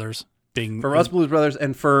 Blues Brothers being... For us, Blues Brothers,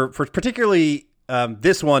 and for particularly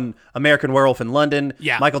this one, American Werewolf in London,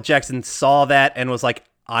 Michael Jackson saw that and was like,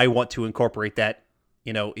 I want to incorporate that,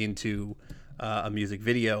 into a music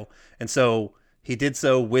video. And so he did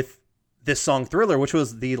so with this song Thriller, which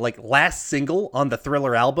was the last single on the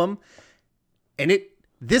Thriller album. And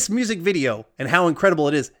this music video and how incredible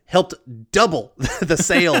it is helped double the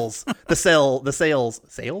sales, the sales of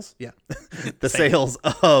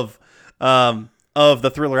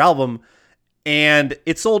the Thriller album. And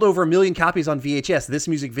it sold over 1 million copies on VHS, this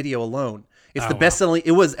music video alone. It's the best-selling,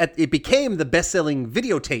 it became the best-selling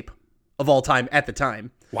videotape of all time at the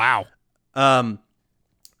time. Wow. And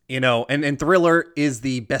Thriller is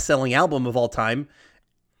the best-selling album of all time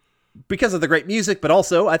because of the great music, but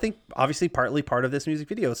also I think obviously partly part of this music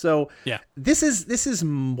video. So this is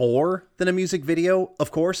more than a music video,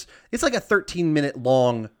 of course. It's like a 13-minute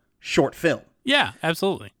long short film. Yeah,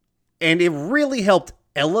 absolutely. And it really helped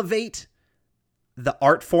elevate the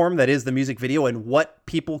art form that is the music video and what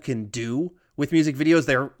people can do with music videos.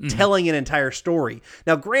 They're telling an entire story.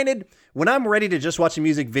 Now, granted, when I'm ready to just watch a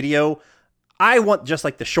music video, I want just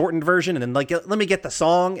the shortened version and then let me get the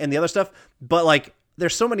song and the other stuff. But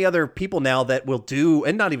there's so many other people now that will do,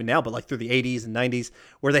 and not even now, but like through the 80s and 90s,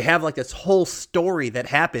 where they have like this whole story that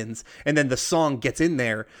happens, and then the song gets in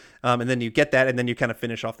there, and then you get that, and then you kind of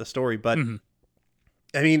finish off the story. But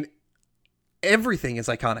I mean, everything is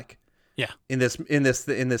iconic. Yeah. In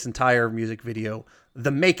this entire music video,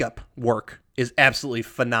 the makeup work is absolutely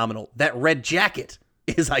phenomenal. That red jacket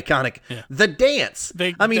is iconic. Yeah. The dance.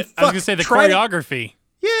 I was going to say the choreography.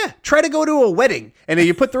 Yeah, try to go to a wedding, and then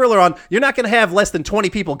you put Thriller on. You're not going to have less than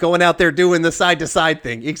 20 people going out there doing the side to side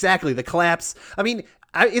thing. Exactly, the claps. I mean,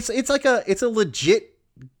 it's a legit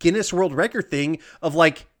Guinness World Record thing of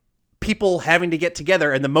like people having to get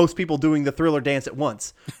together and the most people doing the Thriller dance at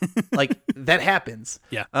once. Like that happens.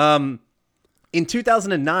 Yeah. In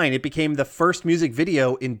 2009, it became the first music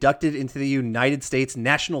video inducted into the United States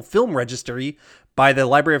National Film Registry by the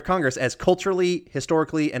Library of Congress as culturally,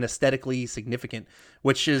 historically, and aesthetically significant,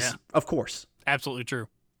 which is, of course, absolutely true.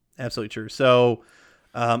 Absolutely true. So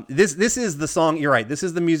this is the song. You're right. This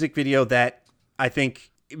is the music video that I think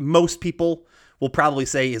most people will probably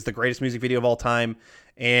say is the greatest music video of all time.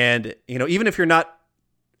 And, you know, even if you're not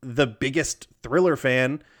the biggest Thriller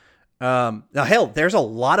fan, now, hell, there's a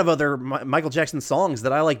lot of other Michael Jackson songs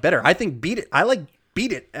that I like better. I think Beat It. I like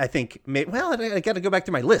Beat It, I think. Well, I got to go back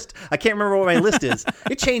to my list. I can't remember what my list is.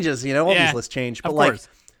 It changes, you know, all these lists change. But like,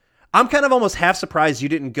 I'm kind of almost half surprised you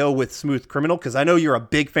didn't go with Smooth Criminal, because I know you're a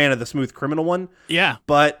big fan of the Smooth Criminal one. Yeah.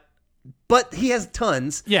 But he has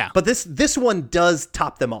tons. Yeah. But this one does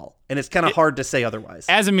top them all, and it's kind of hard to say otherwise.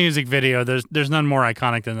 As a music video, there's none more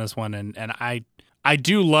iconic than this one, and I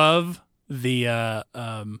do love the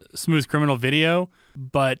Smooth Criminal video,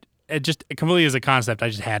 but it just completely as a concept, I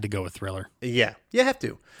just had to go with Thriller. Yeah, you have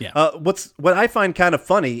to. Yeah. What I find kind of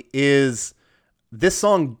funny is this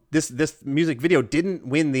song, this music video didn't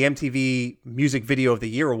win the MTV Music Video of the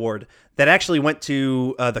Year award. That actually went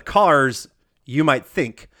to the Cars, You Might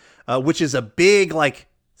Think, which is a big like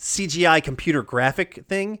CGI computer graphic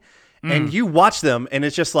thing, and you watch them, and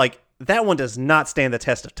it's just like that one does not stand the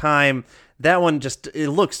test of time. That one just, it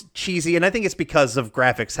looks cheesy, and I think it's because of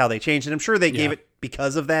graphics, how they changed it. I'm sure they gave it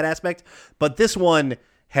because of that aspect, but this one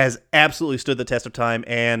has absolutely stood the test of time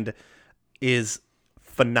and is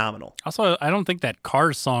phenomenal. Also, I don't think that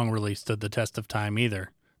Cars song really stood the test of time either.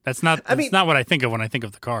 That's not what I think of when I think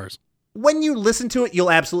of the Cars. When you listen to it, you'll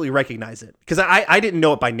absolutely recognize it, because I didn't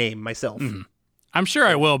know it by name myself. Mm-hmm. I'm sure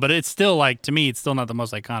I will, but it's still like, to me, it's still not the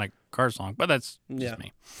most iconic Cars song, but that's just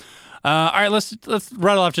me. All right, let's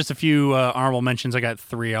rattle off just a few honorable mentions. I got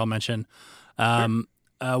 3 I'll mention.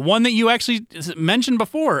 One that you actually mentioned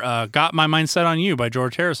before, Got My Mind Set on You by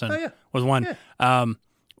George Harrison was one. Yeah.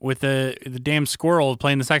 With the damn squirrel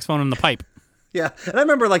playing the saxophone in the pipe. Yeah, and I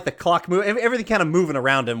remember like the clock move, everything kind of moving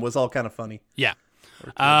around him was all kind of funny. Yeah.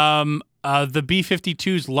 The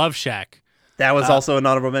B-52's Love Shack. That was also an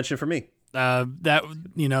honorable mention for me. That,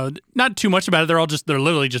 you know, not too much about it. They're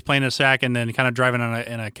literally just playing a sack and then kind of driving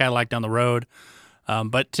in a Cadillac down the road.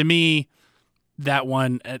 But to me, that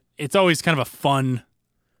one, it's always kind of a fun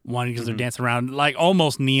one because they're dancing around like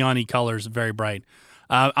almost neon-y colors, very bright.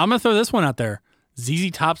 I'm going to throw this one out there.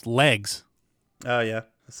 ZZ Top's Legs. Oh, yeah.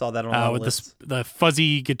 I saw that on all with lists. the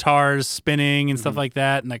fuzzy guitars spinning and stuff like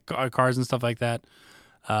that, and the cars and stuff like that.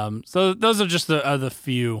 So those are just the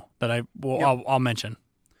few that I'll mention.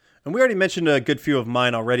 And we already mentioned a good few of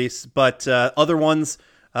mine already, but other ones,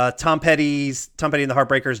 Tom Petty and the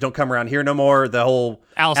Heartbreakers, Don't Come Around Here No More, the whole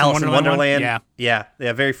Alice in Wonderland. Yeah,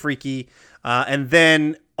 very freaky. And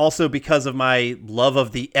then also because of my love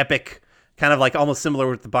of the epic, kind of like almost similar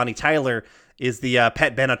with the Bonnie Tyler, is the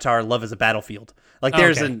Pat Benatar Love is a Battlefield. Like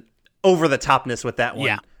there's an over-the-topness with that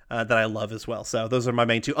one that I love as well. So those are my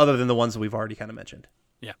main 2, other than the ones that we've already kind of mentioned.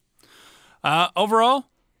 Yeah. Overall,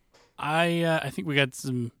 I think we got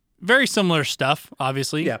some very similar stuff,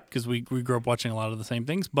 obviously, because we grew up watching a lot of the same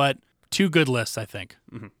things, but 2 good lists, I think.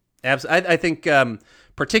 Mm-hmm. I think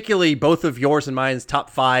particularly both of yours and mine's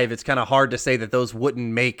top 5, it's kind of hard to say that those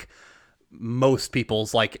wouldn't make most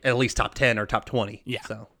people's like at least top 10 or top 20. Yeah,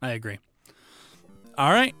 so I agree.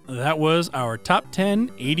 All right, that was our top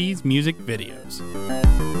 10 80s music videos.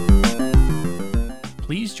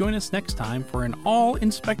 Please join us next time for an all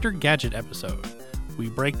Inspector Gadget episode. We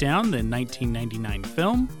break down the 1999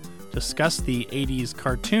 film, discuss the 80s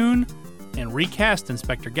cartoon, and recast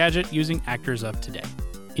Inspector Gadget using actors of today.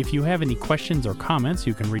 If you have any questions or comments,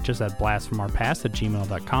 you can reach us at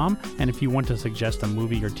blastfromourpast@gmail.com. And if you want to suggest a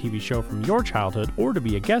movie or TV show from your childhood or to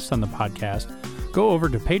be a guest on the podcast, go over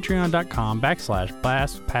to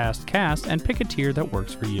patreon.com/blastpastcast and pick a tier that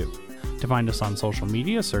works for you. To find us on social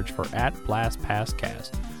media, search for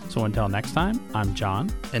 @blastpastcast. So until next time, I'm John.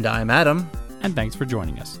 And I'm Adam. And thanks for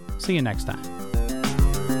joining us. See you next time.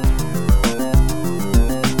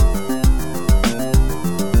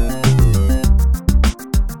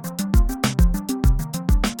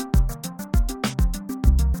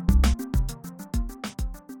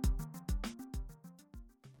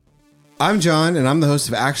 I'm John, and I'm the host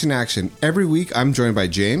of Action Action. Every week, I'm joined by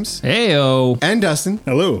James. Heyo. And Dustin.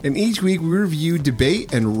 Hello. And each week, we review,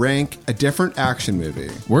 debate, and rank a different action movie.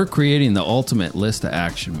 We're creating the ultimate list of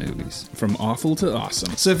action movies. From awful to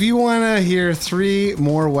awesome. So if you want to hear 3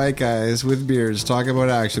 more white guys with beards talk about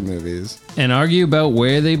action movies. And argue about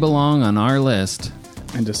where they belong on our list.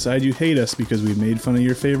 And decide you hate us because we made fun of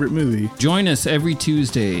your favorite movie. Join us every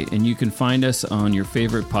Tuesday, and you can find us on your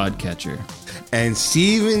favorite podcatcher. And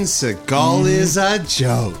Steven Seagal is a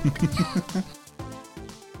joke.